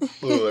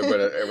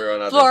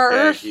 everyone out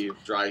there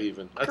dry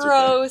heaving. That's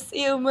gross.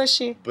 Okay. Ew,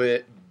 mushy.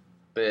 But,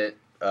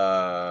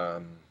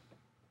 So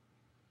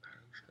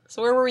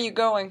where were you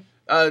going?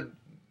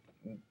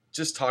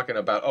 Just talking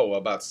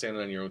about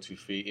standing on your own 2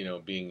 feet,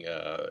 being,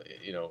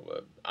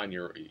 having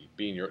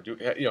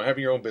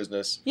your own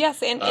business.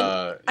 Yes, and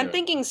I'm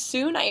thinking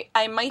soon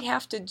I might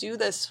have to do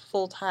this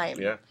full time.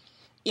 Yeah.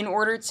 In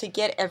order to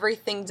get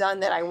everything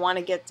done that I want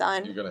to get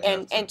done,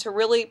 and to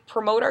really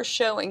promote our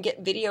show and get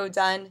video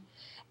done,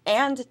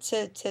 and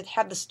to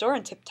have the store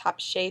in tip-top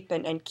shape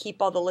and keep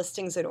all the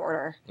listings in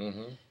order.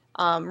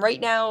 Mm-hmm.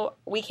 Right now,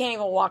 we can't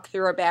even walk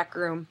through our back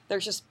room.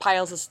 There's just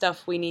piles of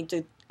stuff we need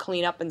to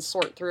clean up and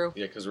sort through.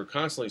 Yeah, because we're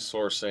constantly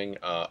sourcing.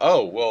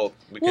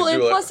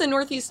 Plus in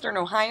northeastern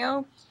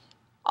Ohio,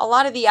 a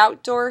lot of the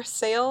outdoor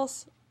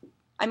sales...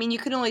 I mean, you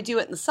can only do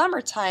it in the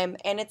summertime,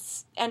 and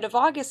it's end of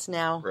August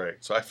now. Right.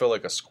 So I feel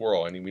like a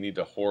squirrel. I mean, we need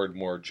to hoard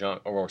more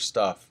junk or more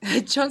stuff.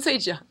 Don't say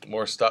junk.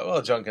 More stuff.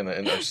 Well, junk in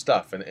our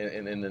stuff, and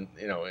the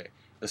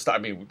stuff. I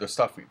mean, the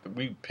stuff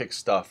we pick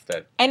stuff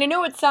that. And I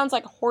know it sounds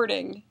like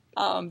hoarding,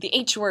 the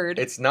H word.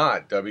 It's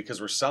not because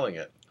we're selling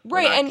it.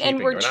 Right,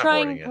 and we're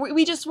trying.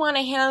 We just want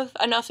to have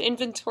enough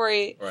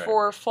inventory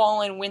for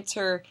fall and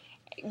winter.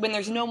 When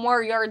there's no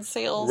more yard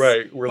sales,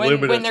 right? We're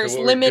limited. When there's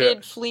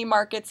limited flea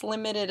markets,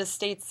 limited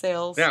estate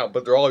sales. Now,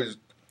 but there'll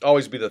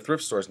always be the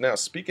thrift stores. Now,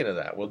 speaking of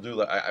that, we'll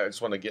do. I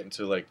just want to get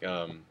into a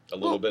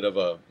little bit of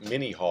a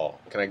mini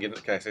haul. Can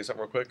I say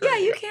something real quick? Yeah,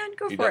 you can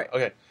go for it.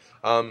 Okay.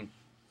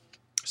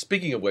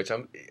 Speaking of which,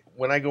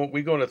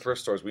 we go into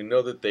thrift stores. We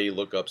know that they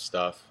look up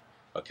stuff.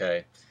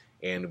 Okay,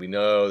 and we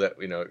know that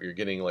you're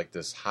getting like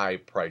this high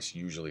price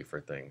usually for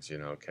things.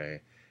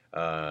 Okay.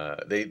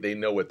 They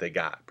know what they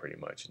got pretty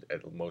much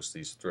at most of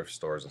these thrift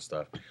stores and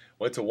stuff.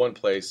 Went to one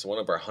place, one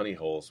of our honey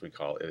holes we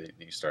call it.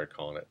 You started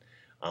calling it.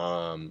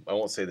 I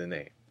won't say the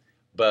name,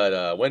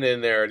 but went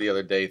in there the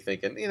other day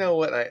thinking, you know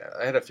what? I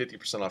had a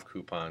 50% off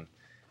coupon,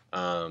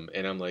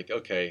 and I'm like,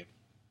 okay,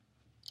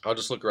 I'll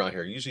just look around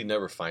here. Usually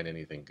never find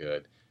anything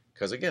good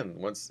because again,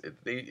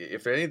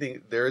 if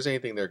there is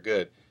anything they're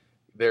good.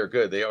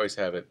 They always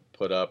have it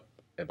put up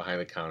and behind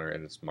the counter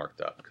and it's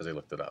marked up because they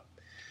looked it up.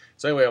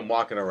 So anyway, I'm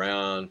walking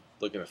around,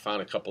 I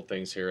found a couple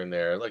things here and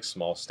there, like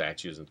small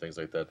statues and things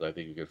like that I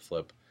think you could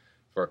flip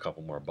for a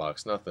couple more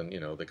bucks. Nothing,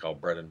 they call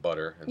bread and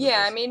butter.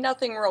 Yeah, I mean,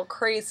 nothing real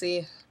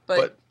crazy,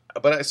 but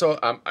of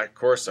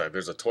course,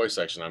 there's a toy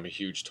section. I'm a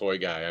huge toy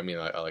guy. I mean,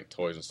 I like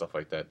toys and stuff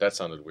like that. That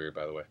sounded weird,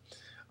 by the way.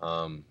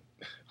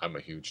 I'm a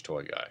huge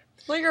toy guy.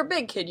 Well, you're a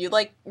big kid. You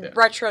like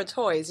retro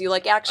toys. You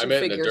like action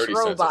figures,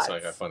 robots. Sense.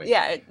 It's not funny.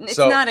 Yeah, it's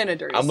not in a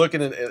dirty sense. I'm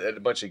looking at a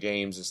bunch of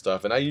games and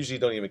stuff, and I usually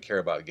don't even care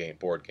about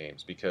board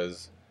games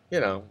because,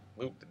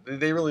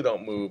 they really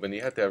don't move, and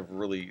you have to have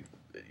really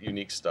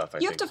unique stuff,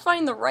 You have to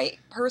find the right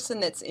person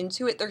that's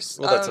into it. That's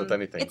with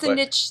anything. It's a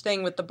niche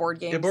thing with the board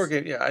games. Yeah, board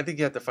game. Yeah, I think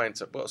you have to find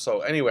some.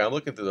 So anyway, I'm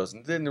looking through those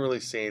and didn't really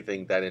see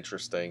anything that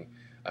interesting.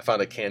 I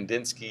found a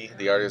Kandinsky,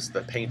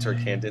 the painter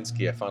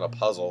Kandinsky. I found a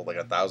puzzle, like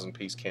a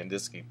 1,000-piece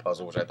Kandinsky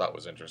puzzle, which I thought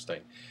was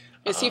interesting.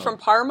 Is he from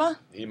Parma?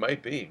 He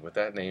might be with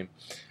that name.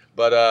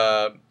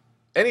 But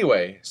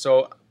anyway,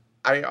 so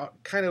I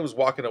kind of was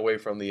walking away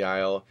from the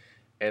aisle,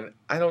 and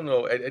I don't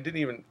know. I didn't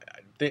even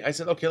think. I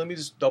said, okay, let me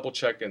just double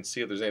check and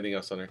see if there's anything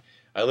else on there.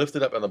 I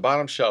lifted up on the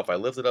bottom shelf. I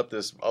lifted up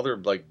this other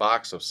like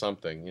box of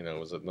something. It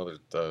was another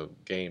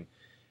game,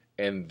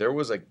 and there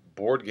was a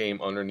board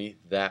game underneath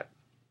that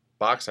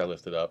box I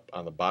lifted up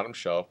on the bottom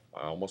shelf.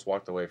 I almost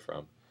walked away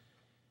from,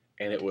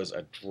 and it was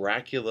a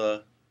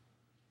Dracula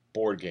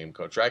board game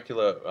called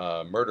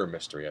Dracula Murder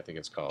Mystery, I think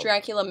it's called.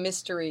 Dracula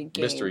Mystery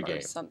Game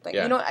or something.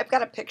 Yeah. I've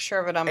got a picture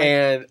of it on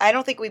my... I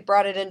don't think we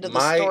brought it into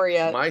the store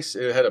yet.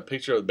 It had a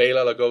picture of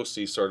Bela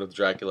Lugosi, sort of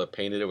Dracula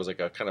painted. It was like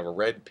a kind of a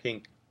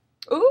red-pink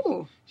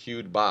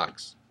hued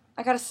box.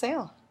 I got a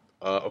sale.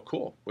 Oh,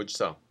 cool. What'd you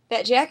sell?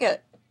 That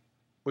jacket.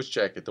 Which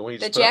jacket? The one you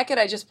just put up? The jacket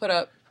I just put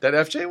up. That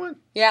FJ one?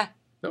 Yeah.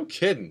 No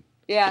kidding.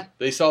 Yeah.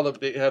 They saw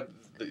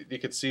you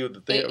could see the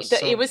thing.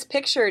 It was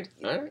pictured.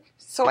 All right.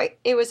 So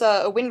it was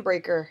a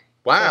windbreaker.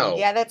 Wow. So,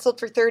 yeah, that sold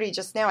for $30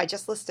 just now. I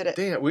just listed it.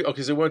 Damn.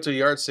 Okay, so we went to a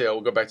yard sale.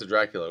 We'll go back to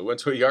Dracula. We went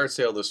to a yard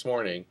sale this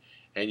morning,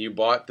 and you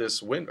bought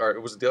this or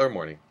it was the other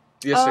morning?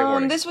 Yesterday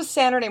morning. This was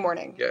Saturday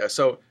morning. Yeah,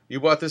 so you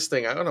bought this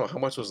thing. I don't know. How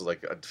much was it?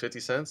 Like 50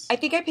 cents? I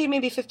think I paid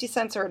maybe 50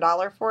 cents or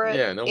 $1 for it.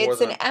 Yeah, no more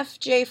than that. It's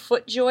an FJ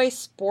Footjoy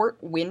sport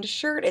wind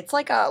shirt. It's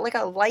like a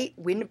light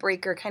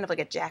windbreaker, kind of like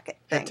a jacket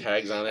thing. It had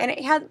tags on it? And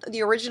it had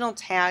the original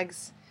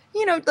tags.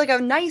 Like a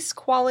nice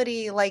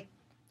quality, like,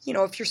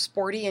 if you're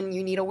sporty and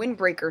you need a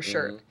windbreaker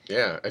shirt. Mm-hmm.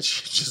 Yeah, and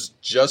she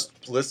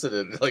just listed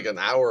it like an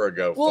hour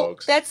ago,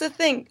 folks. Well, that's the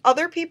thing.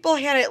 Other people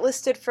had it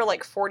listed for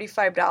like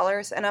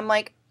 $45, and I'm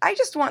like, I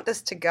just want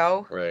this to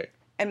go. Right.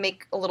 And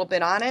make a little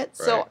bit on it.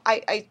 Right. So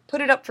I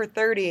put it up for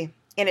 $30,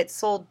 and it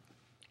sold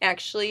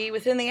actually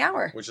within the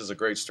hour. Which is a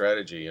great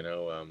strategy,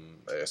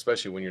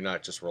 especially when you're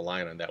not just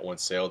relying on that one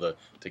sale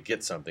to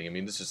get something. I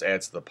mean, this just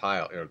adds to the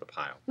pile.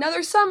 Now,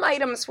 there's some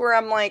items where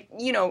I'm like,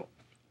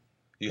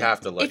 you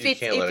have to you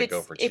can't let it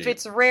go for cheap. If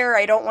it's rare,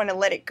 I don't want to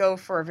let it go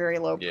for a very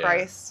low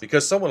price.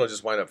 Because someone will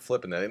just wind up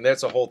flipping that. And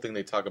that's a whole thing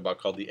they talk about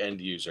called the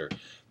end user.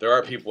 There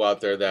are people out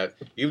there that,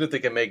 even if they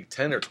can make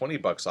 10 or 20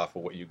 bucks off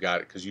of what you got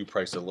because you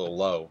priced it a little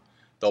low,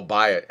 they'll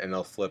buy it and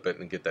they'll flip it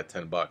and get that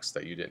 10 bucks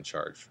that you didn't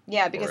charge.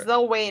 Yeah, because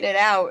they'll wait it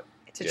out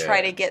to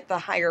try to get the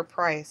higher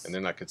price. And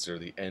they're not considered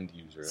the end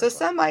user. So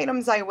some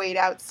items I wait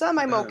out. Some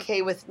I'm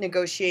okay with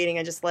negotiating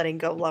and just letting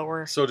go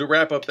lower. So to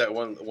wrap up that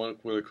one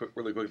really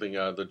quick thing,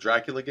 the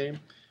Dracula game.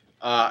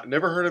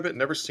 Never heard of it,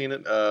 never seen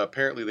it.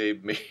 Apparently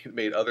they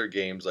made other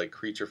games like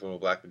Creature from a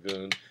Black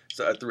Lagoon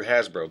through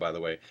Hasbro, by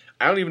the way.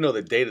 I don't even know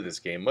the date of this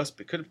game.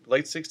 Could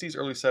late 60s,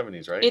 early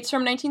 70s, right? It's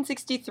from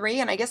 1963,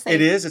 and I guess it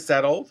is? It's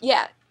that old?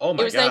 Yeah. Oh my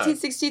God. It was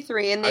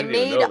 1963, and they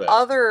made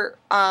other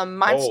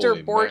monster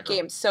board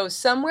games. So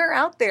somewhere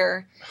out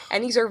there,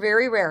 and these are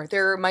very rare,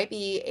 there might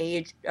be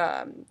a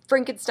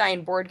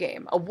Frankenstein board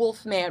game, a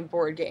Wolfman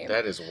board game.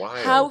 That is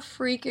wild. How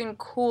freaking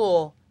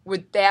cool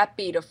would that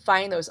be to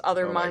find those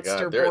other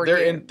monster board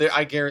games?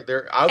 I guarantee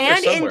they're out there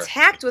somewhere. And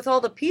intact with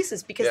all the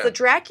pieces, because the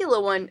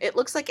Dracula one, it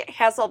looks like it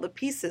has all the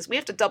pieces. We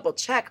have to double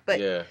check,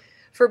 but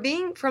for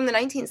being from the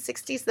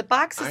 1960s, the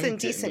box is in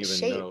decent shape. I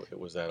didn't even know it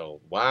was that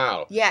old.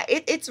 Wow. Yeah,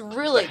 it's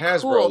really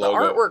cool. The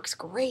artwork's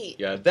great.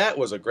 Yeah, that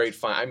was a great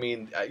find. I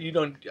mean,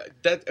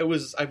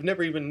 I've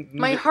never even...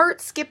 My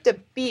heart skipped a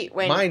beat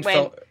when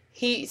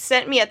he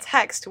sent me a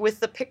text with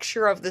the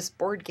picture of this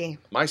board game.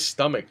 My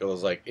stomach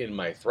was like in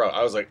my throat.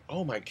 I was like,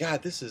 "Oh my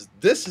God, this is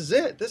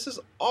it. This is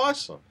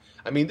awesome."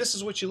 I mean, this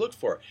is what you look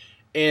for.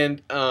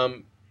 And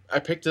I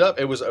picked it up.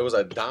 It was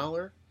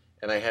 $1,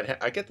 and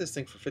I get this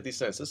thing for 50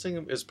 cents. This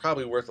thing is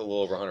probably worth a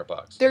little over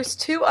 $100. There's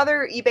 2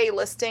 other eBay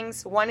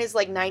listings. One is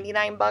like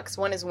 $99.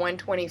 One is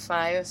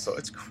 $125. So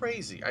it's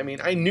crazy. I mean,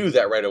 I knew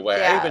that right away.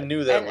 Yeah. I even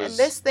knew that and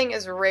this thing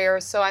is rare,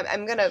 so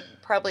I'm gonna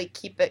probably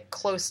keep it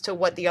close to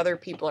what the other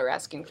people are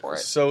asking for it.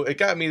 So it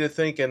got me to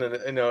thinking, and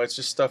it's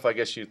just stuff I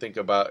guess you think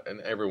about,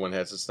 and everyone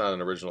has. It's not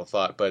an original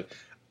thought, but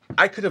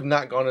I could have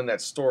not gone in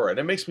that store, and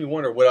it makes me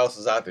wonder what else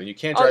is out there. You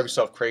can't drive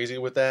yourself crazy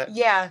with that.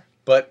 Yeah.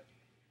 But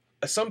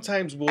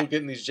sometimes we'll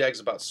get in these jags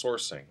about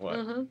sourcing. What?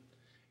 Mm-hmm.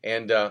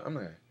 And I'm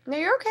gonna. No,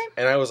 you're okay.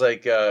 And I was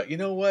like, you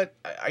know what?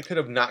 I could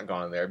have not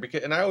gone there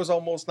and I was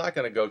almost not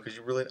going to go because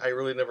I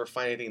really never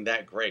find anything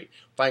that great.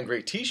 Find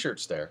great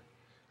T-shirts there.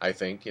 I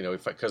think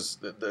because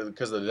of the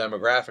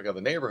demographic of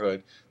the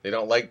neighborhood, they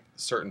don't like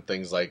certain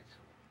things. Like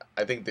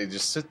I think they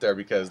just sit there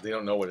because they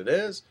don't know what it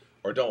is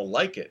or don't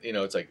like it.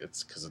 It's like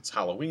it's because it's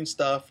Halloween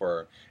stuff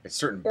or it's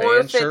certain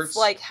band shirts. Or if it's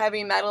like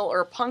heavy metal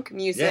or punk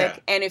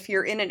music, and if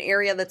you're in an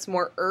area that's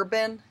more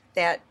urban,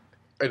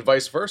 and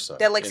vice versa.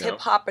 That likes hip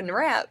hop and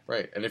rap.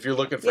 Right, and if you're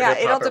looking for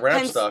hip hop and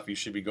rap stuff, you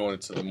should be going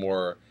to the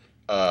more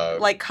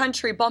like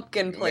country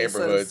bumpkin places.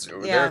 Neighborhoods.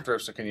 Their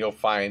thrift store, you'll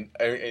find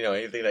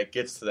anything that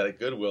gets to that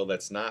Goodwill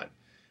that's not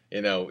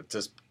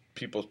just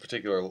people's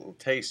particular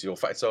taste, you'll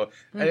find. So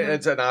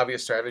it's an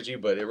obvious strategy,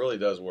 but it really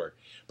does work.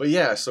 But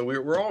yeah, so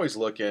we're always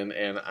looking,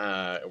 and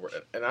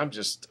I'm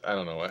just, I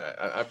don't know.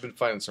 I've been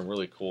finding some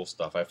really cool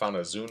stuff. I found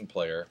a Zune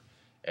player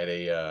at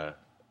a.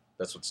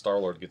 That's what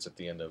Star-Lord gets at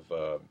the end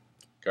of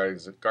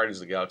Guardians of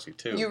the Galaxy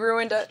 2. You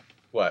ruined it.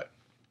 What?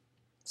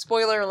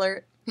 Spoiler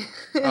alert.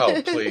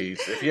 Oh please!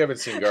 If you haven't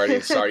seen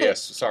Guardians,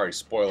 sorry,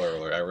 spoiler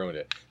alert. I ruined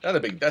it.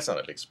 That's not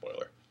a big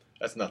spoiler.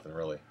 That's nothing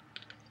really.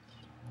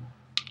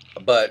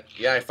 But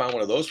yeah, I found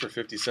one of those for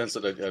 50 cents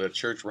at a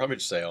church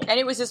rummage sale. And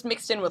it was just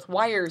mixed in with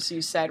wires,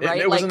 you said,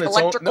 right? It was like in its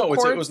electrical own.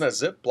 cords? It was in a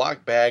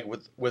Ziploc bag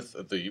with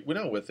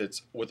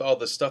all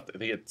the stuff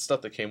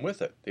that came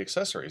with it, the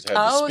accessories. It had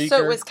the speaker.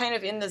 So it was kind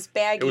of in this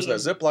bag. It was in a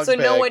Ziploc bag.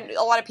 So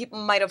a lot of people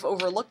might have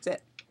overlooked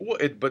it. Well,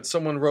 but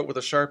someone wrote with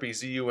a Sharpie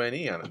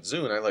ZUNE on it.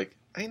 Zune.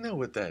 I know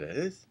what that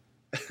is.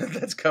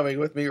 That's coming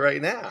with me right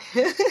now.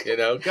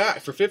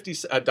 God, for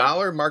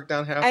 $50 marked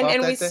down half off.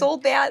 And we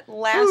sold that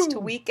last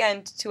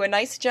weekend to a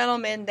nice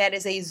gentleman that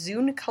is a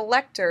Zune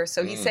collector.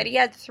 So he said he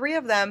had 3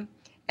 of them,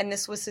 and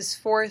this was his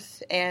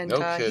 4th, and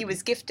he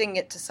was gifting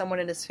it to someone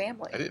in his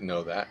family. I didn't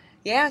know that.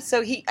 Yeah,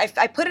 so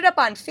I put it up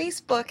on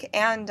Facebook,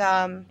 and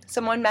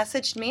someone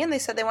messaged me, and they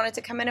said they wanted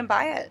to come in and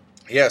buy it.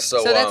 Yeah,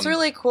 so that's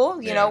really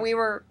cool. You know, we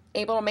were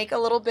able to make a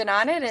little bit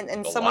on it,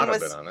 and someone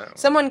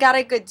got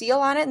a good deal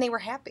on it, and they were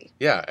happy.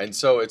 Yeah, and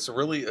so it's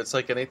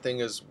like anything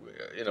is,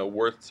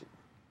 worth,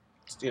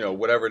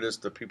 whatever it is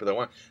to people that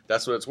want.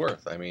 That's what it's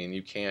worth. I mean,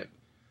 you can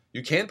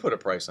put a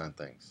price on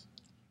things.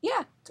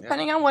 Yeah,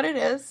 depending on what it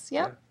is.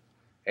 Yeah.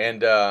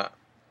 And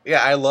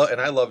I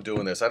love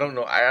doing this. I don't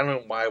know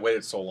why I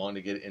waited so long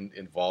to get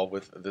involved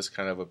with this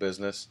kind of a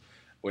business,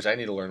 which I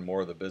need to learn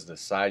more of the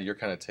business side. You're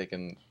kind of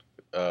taking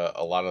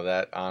a lot of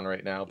that on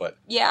right now, but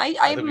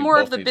I'm more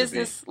of the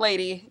business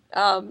lady.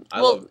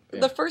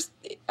 The first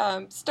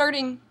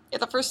starting at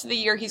the first of the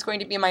year, he's going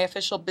to be my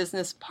official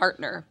business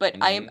partner. But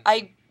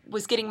I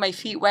was getting my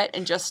feet wet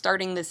and just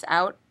starting this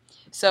out,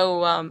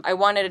 so I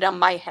wanted it on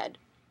my head.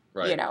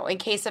 Right. In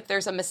case if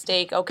there's a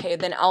mistake, okay,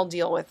 then I'll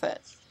deal with it.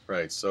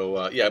 Right.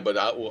 So but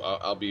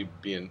I'll be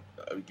being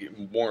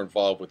more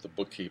involved with the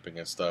bookkeeping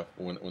and stuff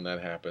when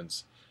that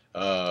happens.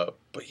 But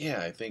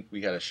yeah, I think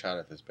we got a shot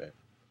at this, babe.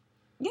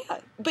 Yeah,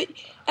 but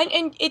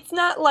and it's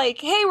not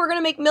like, hey, we're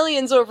gonna make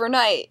millions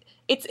overnight.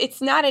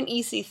 It's not an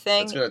easy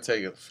thing. It's gonna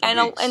take weeks.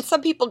 And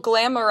some people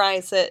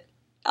glamorize it,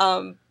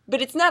 but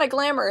it's not a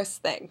glamorous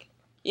thing.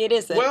 It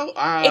isn't. Well,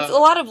 it's a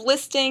lot of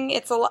listing.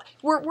 It's a lot.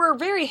 We're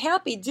very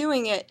happy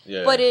doing it,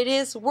 but it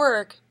is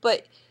work.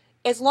 But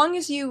as long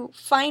as you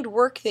find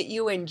work that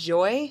you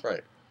enjoy,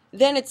 right,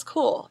 then it's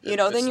cool.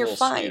 Then you're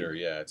fine. Sweeter.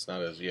 Yeah, it's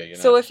not as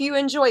So if you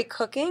enjoy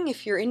cooking,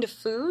 if you're into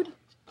food,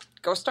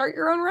 go start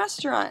your own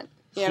restaurant.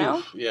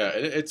 Yeah,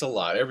 it's a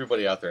lot.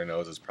 Everybody out there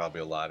knows it's probably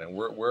a lot, and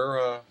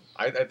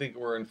I think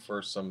we're in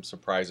for some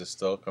surprises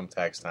still come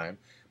tax time,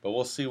 but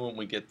we'll see when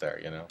we get there.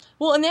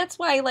 Well, and that's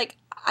why, I'm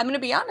going to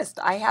be honest,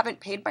 I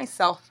haven't paid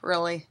myself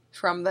really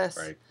from this.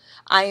 Right.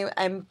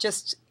 I'm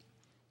just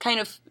kind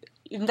of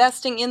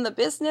investing in the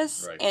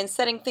business and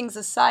setting things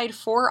aside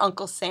for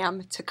Uncle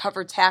Sam to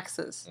cover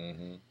taxes.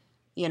 Mm-hmm.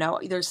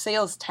 There's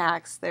sales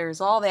tax, there's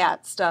all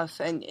that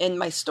stuff, and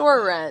my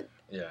store rent.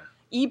 Yeah.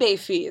 eBay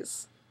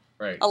fees.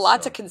 Right. A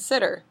lot to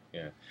consider.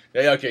 Yeah.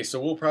 Okay. So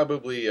we'll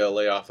probably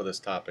lay off of this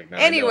topic now.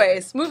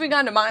 Anyways, moving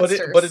on to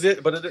monsters. But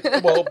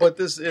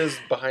this is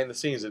behind the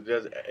scenes.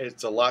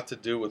 It's a lot to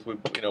do with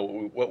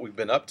what we've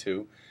been up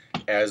to,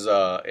 as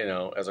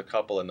as a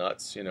couple of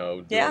nuts. Doing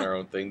our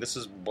own thing. This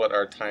is what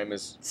our time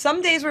is.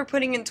 Some days we're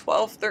putting in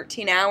 12,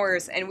 13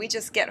 hours, and we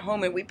just get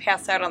home and we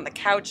pass out on the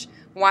couch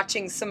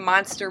watching some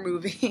monster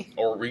movie.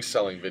 Or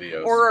reselling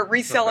videos. Or a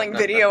reselling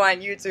video on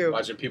YouTube.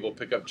 Watching people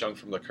pick up junk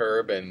from the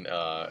curb and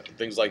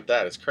things like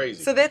that. It's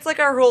crazy. So that's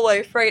our whole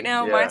life right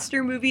now. Yeah.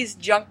 Monster movies,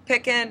 junk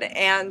picking,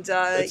 and...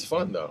 it's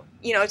fun, though.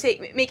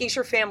 Making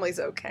sure family's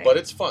okay. But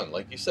it's fun.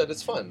 Like you said,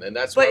 it's fun. And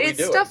that's why we do it.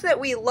 But it's stuff that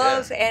we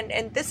love,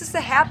 and this is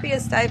the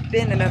happiest I've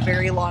been in a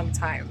very long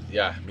time.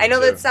 Yeah, I know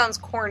that sounds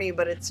corny,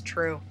 but it's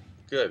true.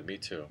 Good, me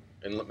too.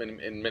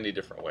 In many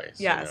different ways.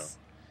 Yes.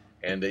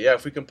 And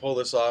if we can pull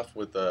this off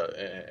with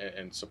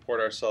and support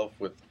ourselves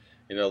with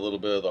a little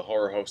bit of the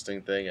horror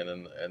hosting thing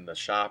and the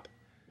shop,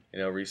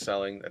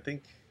 reselling, I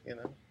think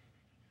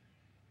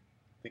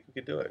we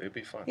could do it. It'd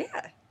be fun.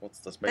 Yeah.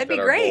 Let's make that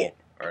our goal.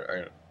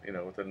 Our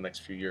within the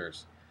next few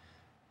years,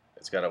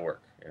 it's got to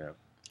work.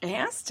 It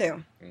has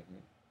to. Mm-hmm.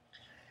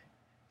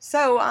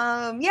 So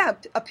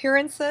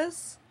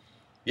appearances.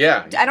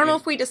 Yeah. I don't know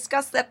if we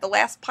discussed that the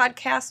last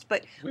podcast,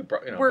 but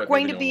we're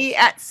going to be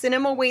at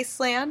Cinema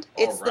Wasteland.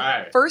 It's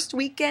the first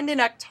weekend in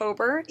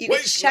October. You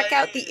can check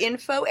out the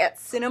info at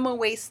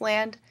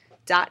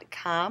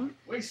cinemawasteland.com.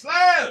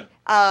 Wasteland!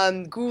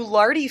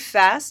 Ghoulardi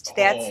Fest.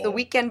 That's the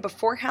weekend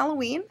before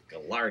Halloween.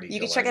 You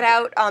can check it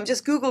out.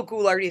 Just Google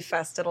Ghoulardi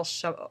Fest. It'll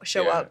show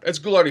up. It's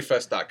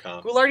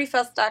ghoulardifest.com.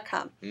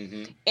 Ghoulardifest.com.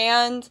 Mm-hmm.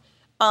 And...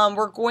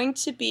 we're going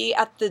to be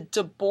at the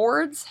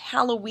DeBoard's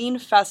Halloween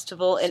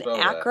Festival in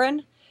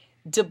Akron.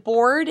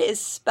 Debord is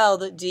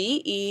spelled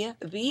D-E-V-O-R-D.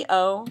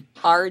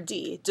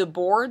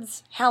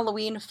 Debord's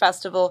Halloween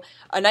Festival.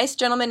 A nice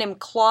gentleman named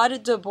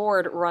Claude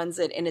Debord runs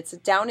it, and it's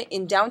down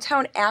in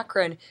downtown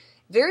Akron.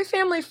 Very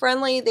family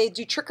friendly. They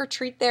do trick or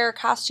treat there,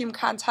 costume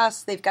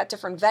contests. They've got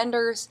different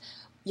vendors,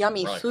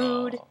 yummy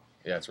food.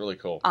 Yeah, it's really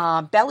cool.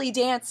 Belly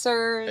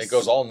dancers. And it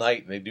goes all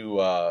night, and they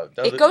do.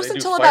 It goes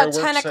until about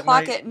 10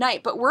 o'clock at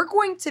night. But we're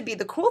going to be.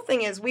 The cool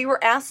thing is, we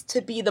were asked to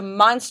be the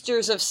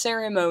monsters of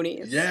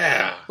ceremonies.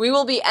 Yeah. We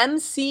will be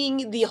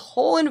emceeing the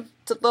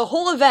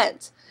whole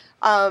event.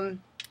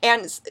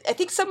 And I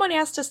think someone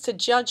asked us to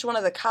judge one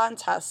of the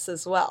contests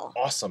as well.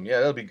 Awesome. Yeah,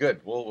 that'll be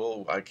good.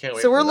 I can't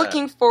wait. So we're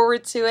looking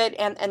forward to it,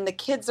 and the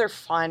kids are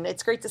fun.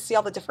 It's great to see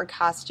all the different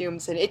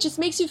costumes, and it just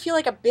makes you feel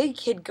like a big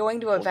kid going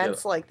to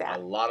events like that.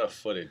 A lot of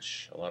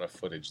footage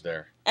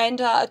there.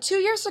 And 2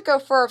 years ago,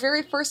 for our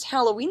very first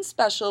Halloween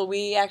special,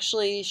 we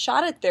actually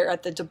shot it there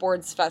at the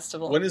Debord's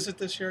Festival. When is it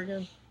this year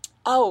again?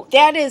 Oh,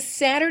 that is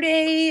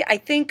Saturday, I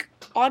think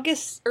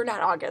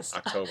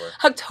October.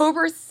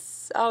 October,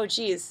 oh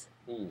geez.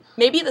 Ooh.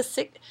 Maybe the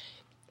 6th.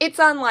 It's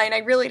online. I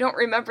really don't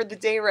remember the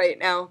day right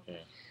now. Yeah.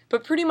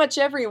 But pretty much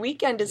every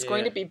weekend is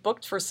going to be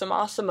booked for some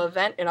awesome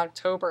event in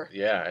October.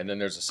 Yeah, and then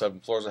there's the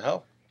 7 Floors of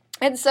Hell.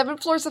 And 7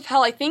 Floors of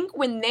Hell, I think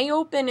when they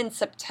open in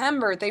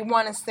September, they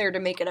want us there to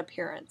make an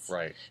appearance.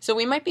 Right. So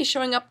we might be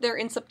showing up there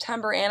in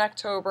September and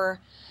October,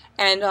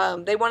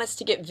 and they want us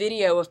to get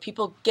video of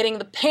people getting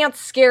the pants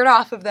scared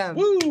off of them.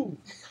 Woo!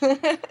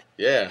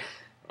 Yeah,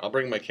 I'll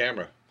bring my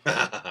camera.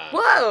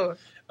 Whoa!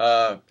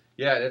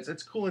 Yeah,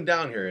 it's cooling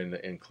down here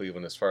in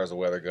Cleveland as far as the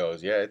weather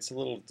goes. Yeah, it's a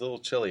little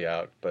chilly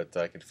out, but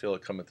I can feel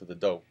it coming through the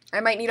dope. I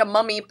might need a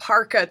mummy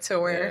parka to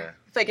wear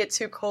if I get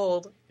too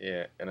cold.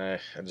 Yeah, and I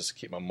just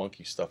keep my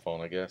monkey stuff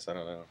on, I guess. I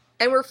don't know.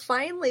 And we're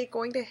finally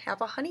going to have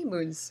a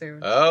honeymoon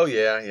soon. Oh,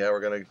 yeah, we're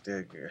going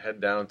to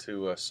head down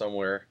to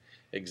somewhere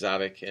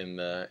exotic and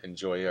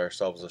enjoy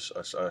ourselves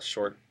a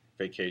short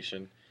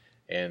vacation.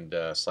 And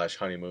 /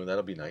 honeymoon.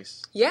 That'll be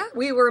nice. Yeah,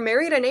 we were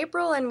married in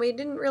April, and we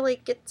didn't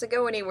really get to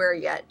go anywhere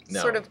yet.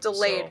 No, sort of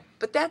delayed.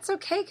 But that's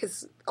okay,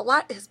 because a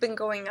lot has been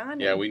going on.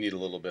 Yeah, we need a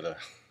little bit of...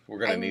 We're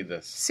going to need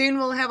this. Soon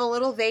we'll have a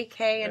little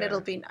vacay, and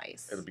it'll be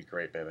nice. It'll be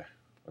great, baby.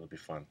 It'll be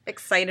fun.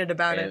 Excited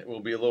about it. And we'll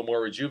be a little more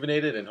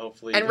rejuvenated, and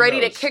hopefully... And ready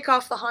to kick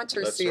off the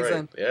Hunter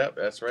season. Right. Yeah,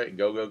 that's right.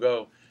 Go, go,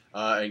 go.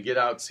 And get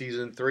out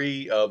season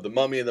 3 of The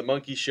Mummy and the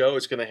Monkey Show.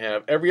 It's going to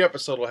have... Every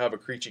episode will have a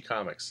Creechy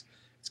Comics.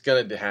 It's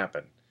going to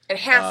happen. It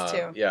has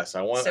to. Yes,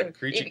 I want a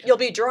Creechy... You'll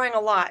be drawing a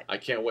lot. I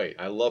can't wait.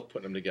 I love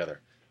putting them together.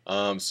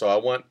 So I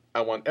want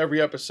every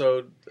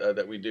episode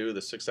that we do,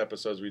 the 6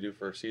 episodes we do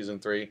for season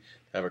 3, to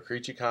have a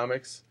Creechy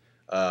Comics,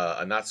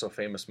 a Not So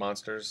Famous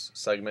Monsters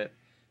segment,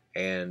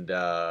 and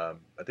I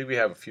think we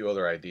have a few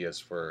other ideas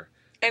for...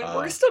 And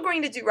we're still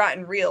going to do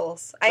Rotten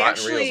Reels. I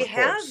actually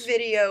have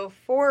video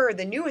for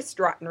the newest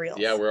Rotten Reels.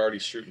 Yeah, we're already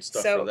shooting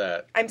stuff for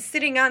that. I'm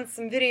sitting on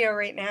some video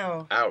right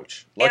now.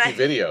 Ouch. Lucky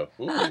video.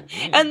 Ooh,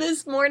 And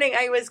this morning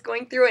I was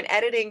going through and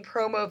editing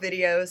promo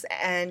videos,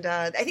 and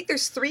I think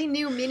there's 3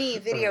 new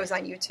mini videos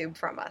on YouTube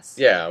from us.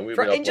 Yeah.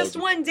 In just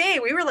one day.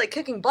 We were like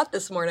kicking butt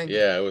this morning.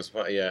 Yeah, it was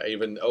fun. Yeah,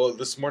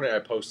 this morning I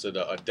posted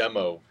a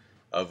demo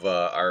of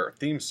our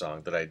theme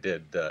song that I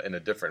did in a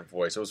different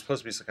voice. It was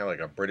supposed to be some kind of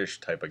like a British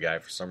type of guy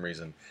for some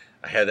rereason.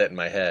 I had that in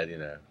my head,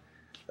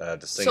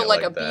 to sing it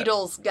like a that.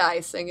 Beatles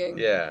guy singing.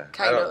 Yeah,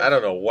 I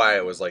don't know why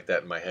it was like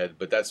that in my head,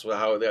 but that's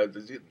how I thought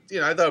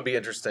it'd be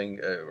interesting,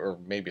 or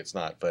maybe it's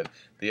not. But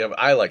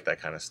I like that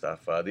kind of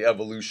stuff, the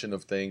evolution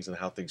of things and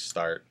how things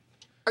start.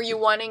 Are you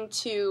wanting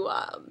to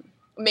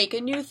make a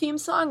new theme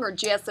song or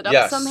jazz it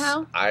up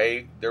somehow?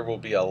 There will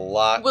be a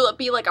lot. Will it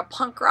be like a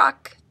punk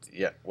rock?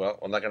 Yeah, well,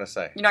 I'm not going to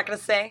say. You're not going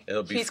to say?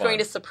 It'll be He's fun. Going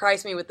to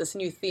surprise me with this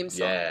new theme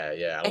song.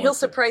 Yeah. And he'll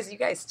surprise you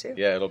guys, too.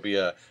 Yeah, it'll be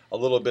a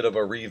little bit of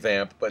a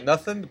revamp, but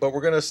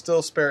we're going to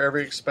still spare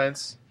every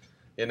expense.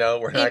 We're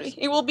not...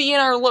 It will be in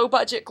our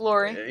low-budget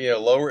glory.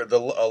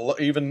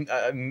 Even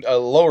a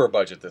lower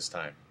budget this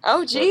time.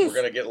 Oh, geez. We're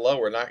going to get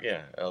lower.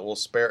 We'll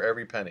spare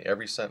every penny.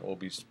 Every cent will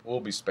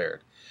be spared.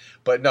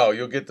 But no,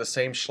 you'll get the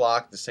same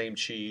schlock, the same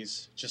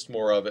cheese, just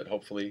more of it,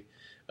 hopefully.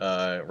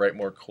 Write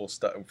more cool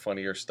stuff,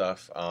 funnier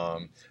stuff.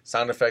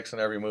 Sound effects in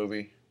every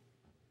movie.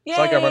 Yay. It's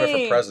like I'm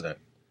running for president.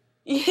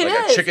 Like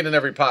a chicken in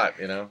every pot,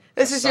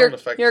 This is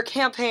your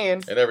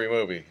campaign. In every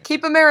movie.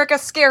 Keep America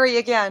scary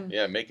again.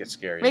 Yeah, make it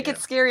scary Make it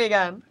scary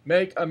again.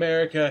 Make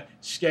America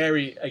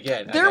scary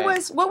again.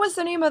 What was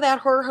the name of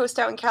that horror host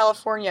out in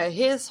California?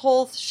 His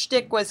whole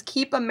shtick was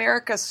keep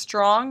America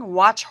strong,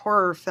 watch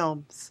horror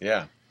films.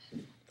 Yeah.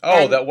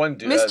 Oh, that one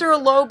dude.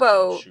 Mr.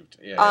 Lobo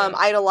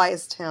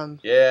idolized him.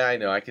 Yeah, I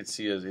know. I could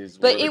see his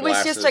But it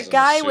was just a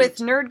guy with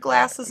nerd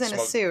glasses and a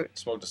suit.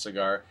 Smoked a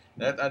cigar.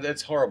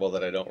 That's horrible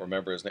that I don't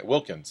remember his name.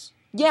 Wilkins.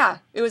 Yeah,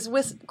 it was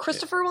with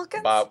Christopher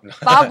Wilkins?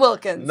 Bob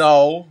Wilkins.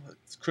 No,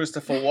 it's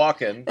Christopher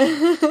Walken.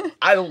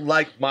 I don't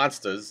like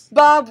monsters.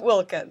 Bob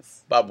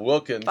Wilkins.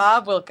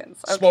 Okay.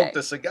 Smoked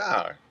a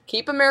cigar.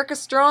 Keep America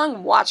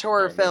strong, watch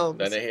horror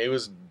films. And he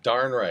was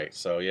darn right,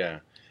 so yeah.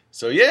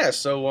 So yeah,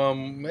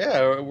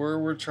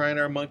 we're trying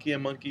our mummy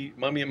and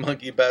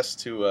monkey best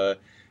to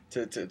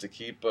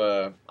keep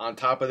on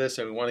top of this,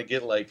 and we want to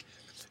get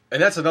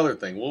and that's another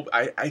thing.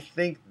 I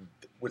think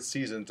with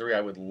season 3,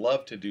 I would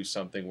love to do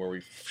something where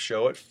we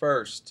show it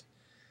first.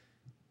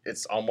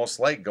 It's almost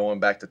like going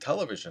back to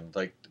television,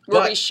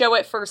 where we show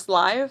it first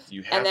live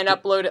and then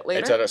upload it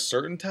later. It's at a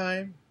certain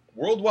time,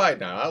 worldwide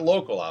now, not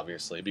local,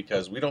 obviously,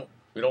 because we don't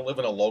live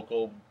in a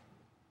local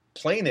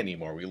plane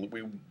anymore. We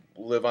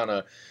live on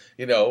a,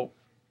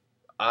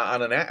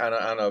 on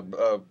a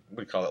what do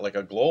you call it, like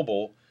a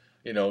global,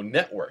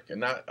 network, and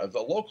not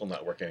the local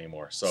network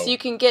anymore. So you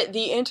can get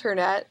the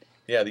internet.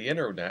 Yeah, the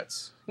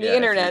internets.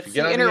 If you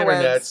get on the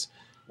internets,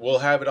 we'll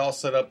have it all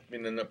set up,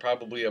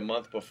 probably a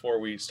month before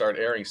we start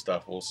airing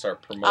stuff. We'll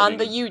start promoting on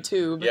the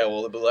YouTube. Yeah,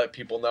 we'll let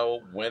people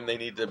know when they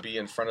need to be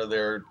in front of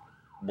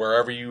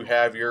wherever you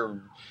have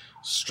your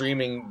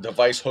streaming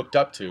device hooked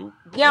up to.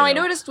 Yeah, I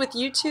noticed with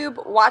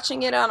YouTube,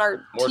 watching it on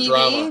our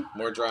TV.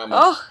 More drama.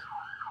 Oh,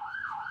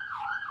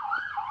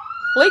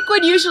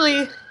 Lakewood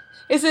usually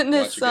isn't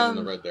this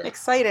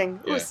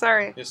exciting. Yeah. Oh,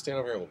 sorry. Just stand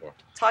over here a little more.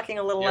 Talking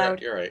a little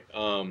loud. You're right.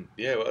 Well,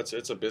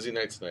 it's a busy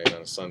night tonight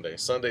on a Sunday.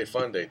 Sunday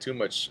fun day. Too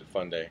much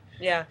fun day.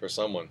 Yeah. For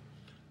someone.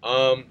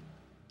 So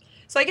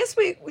I guess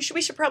we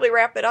should probably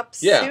wrap it up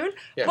soon.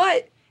 Yeah.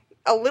 But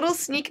a little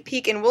sneak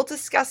peek, and we'll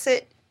discuss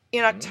it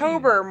in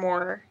October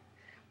more.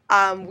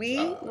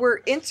 We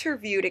were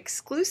interviewed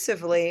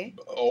exclusively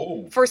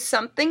for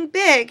something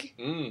big,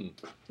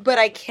 but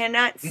I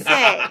cannot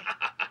say.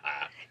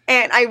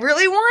 And I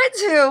really want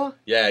to.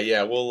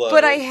 Yeah, we'll.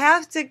 But I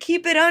have to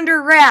keep it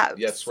under wraps.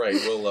 That's right.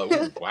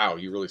 We'll. Wow,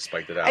 you really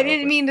spiked it out. I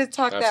didn't mean to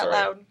talk that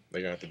loud.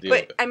 They're gonna have to deal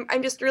with it. But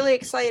I'm just really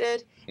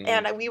excited,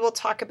 and we will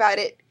talk about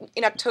it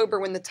in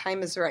October when the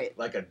time is right.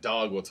 Like a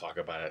dog, we'll talk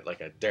about it.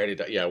 Like a dirty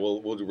dog. Yeah,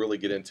 we'll really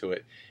get into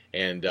it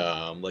and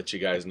let you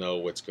guys know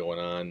what's going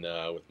on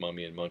with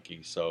Mummy and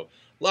Monkey. So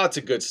lots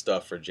of good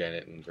stuff for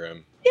Janet and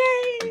Grim.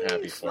 Yay! I'm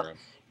happy for them.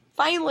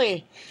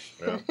 Finally.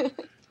 Yeah.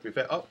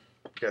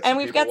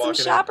 We've got some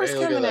shoppers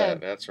coming in.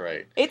 That's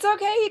right. It's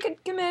okay. You can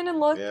come in and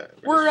look. Yeah,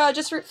 we're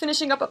just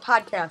finishing up a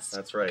podcast.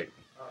 That's right.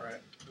 All right.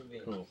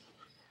 Cool.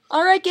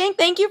 All right, gang.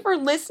 Thank you for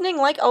listening.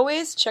 Like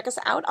always, check us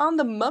out on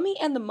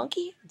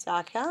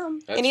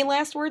themummyandthemonkey.com. Any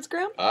last words,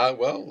 Graham?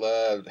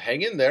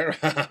 Hang in there.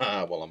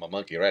 Well, I'm a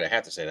monkey, right? I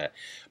have to say that.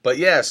 But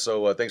yeah,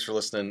 so thanks for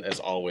listening as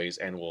always,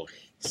 and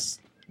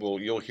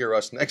you'll hear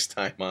us next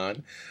time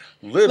on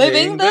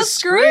Living the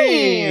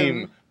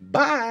Scream.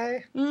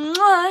 Bye.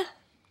 Mwah.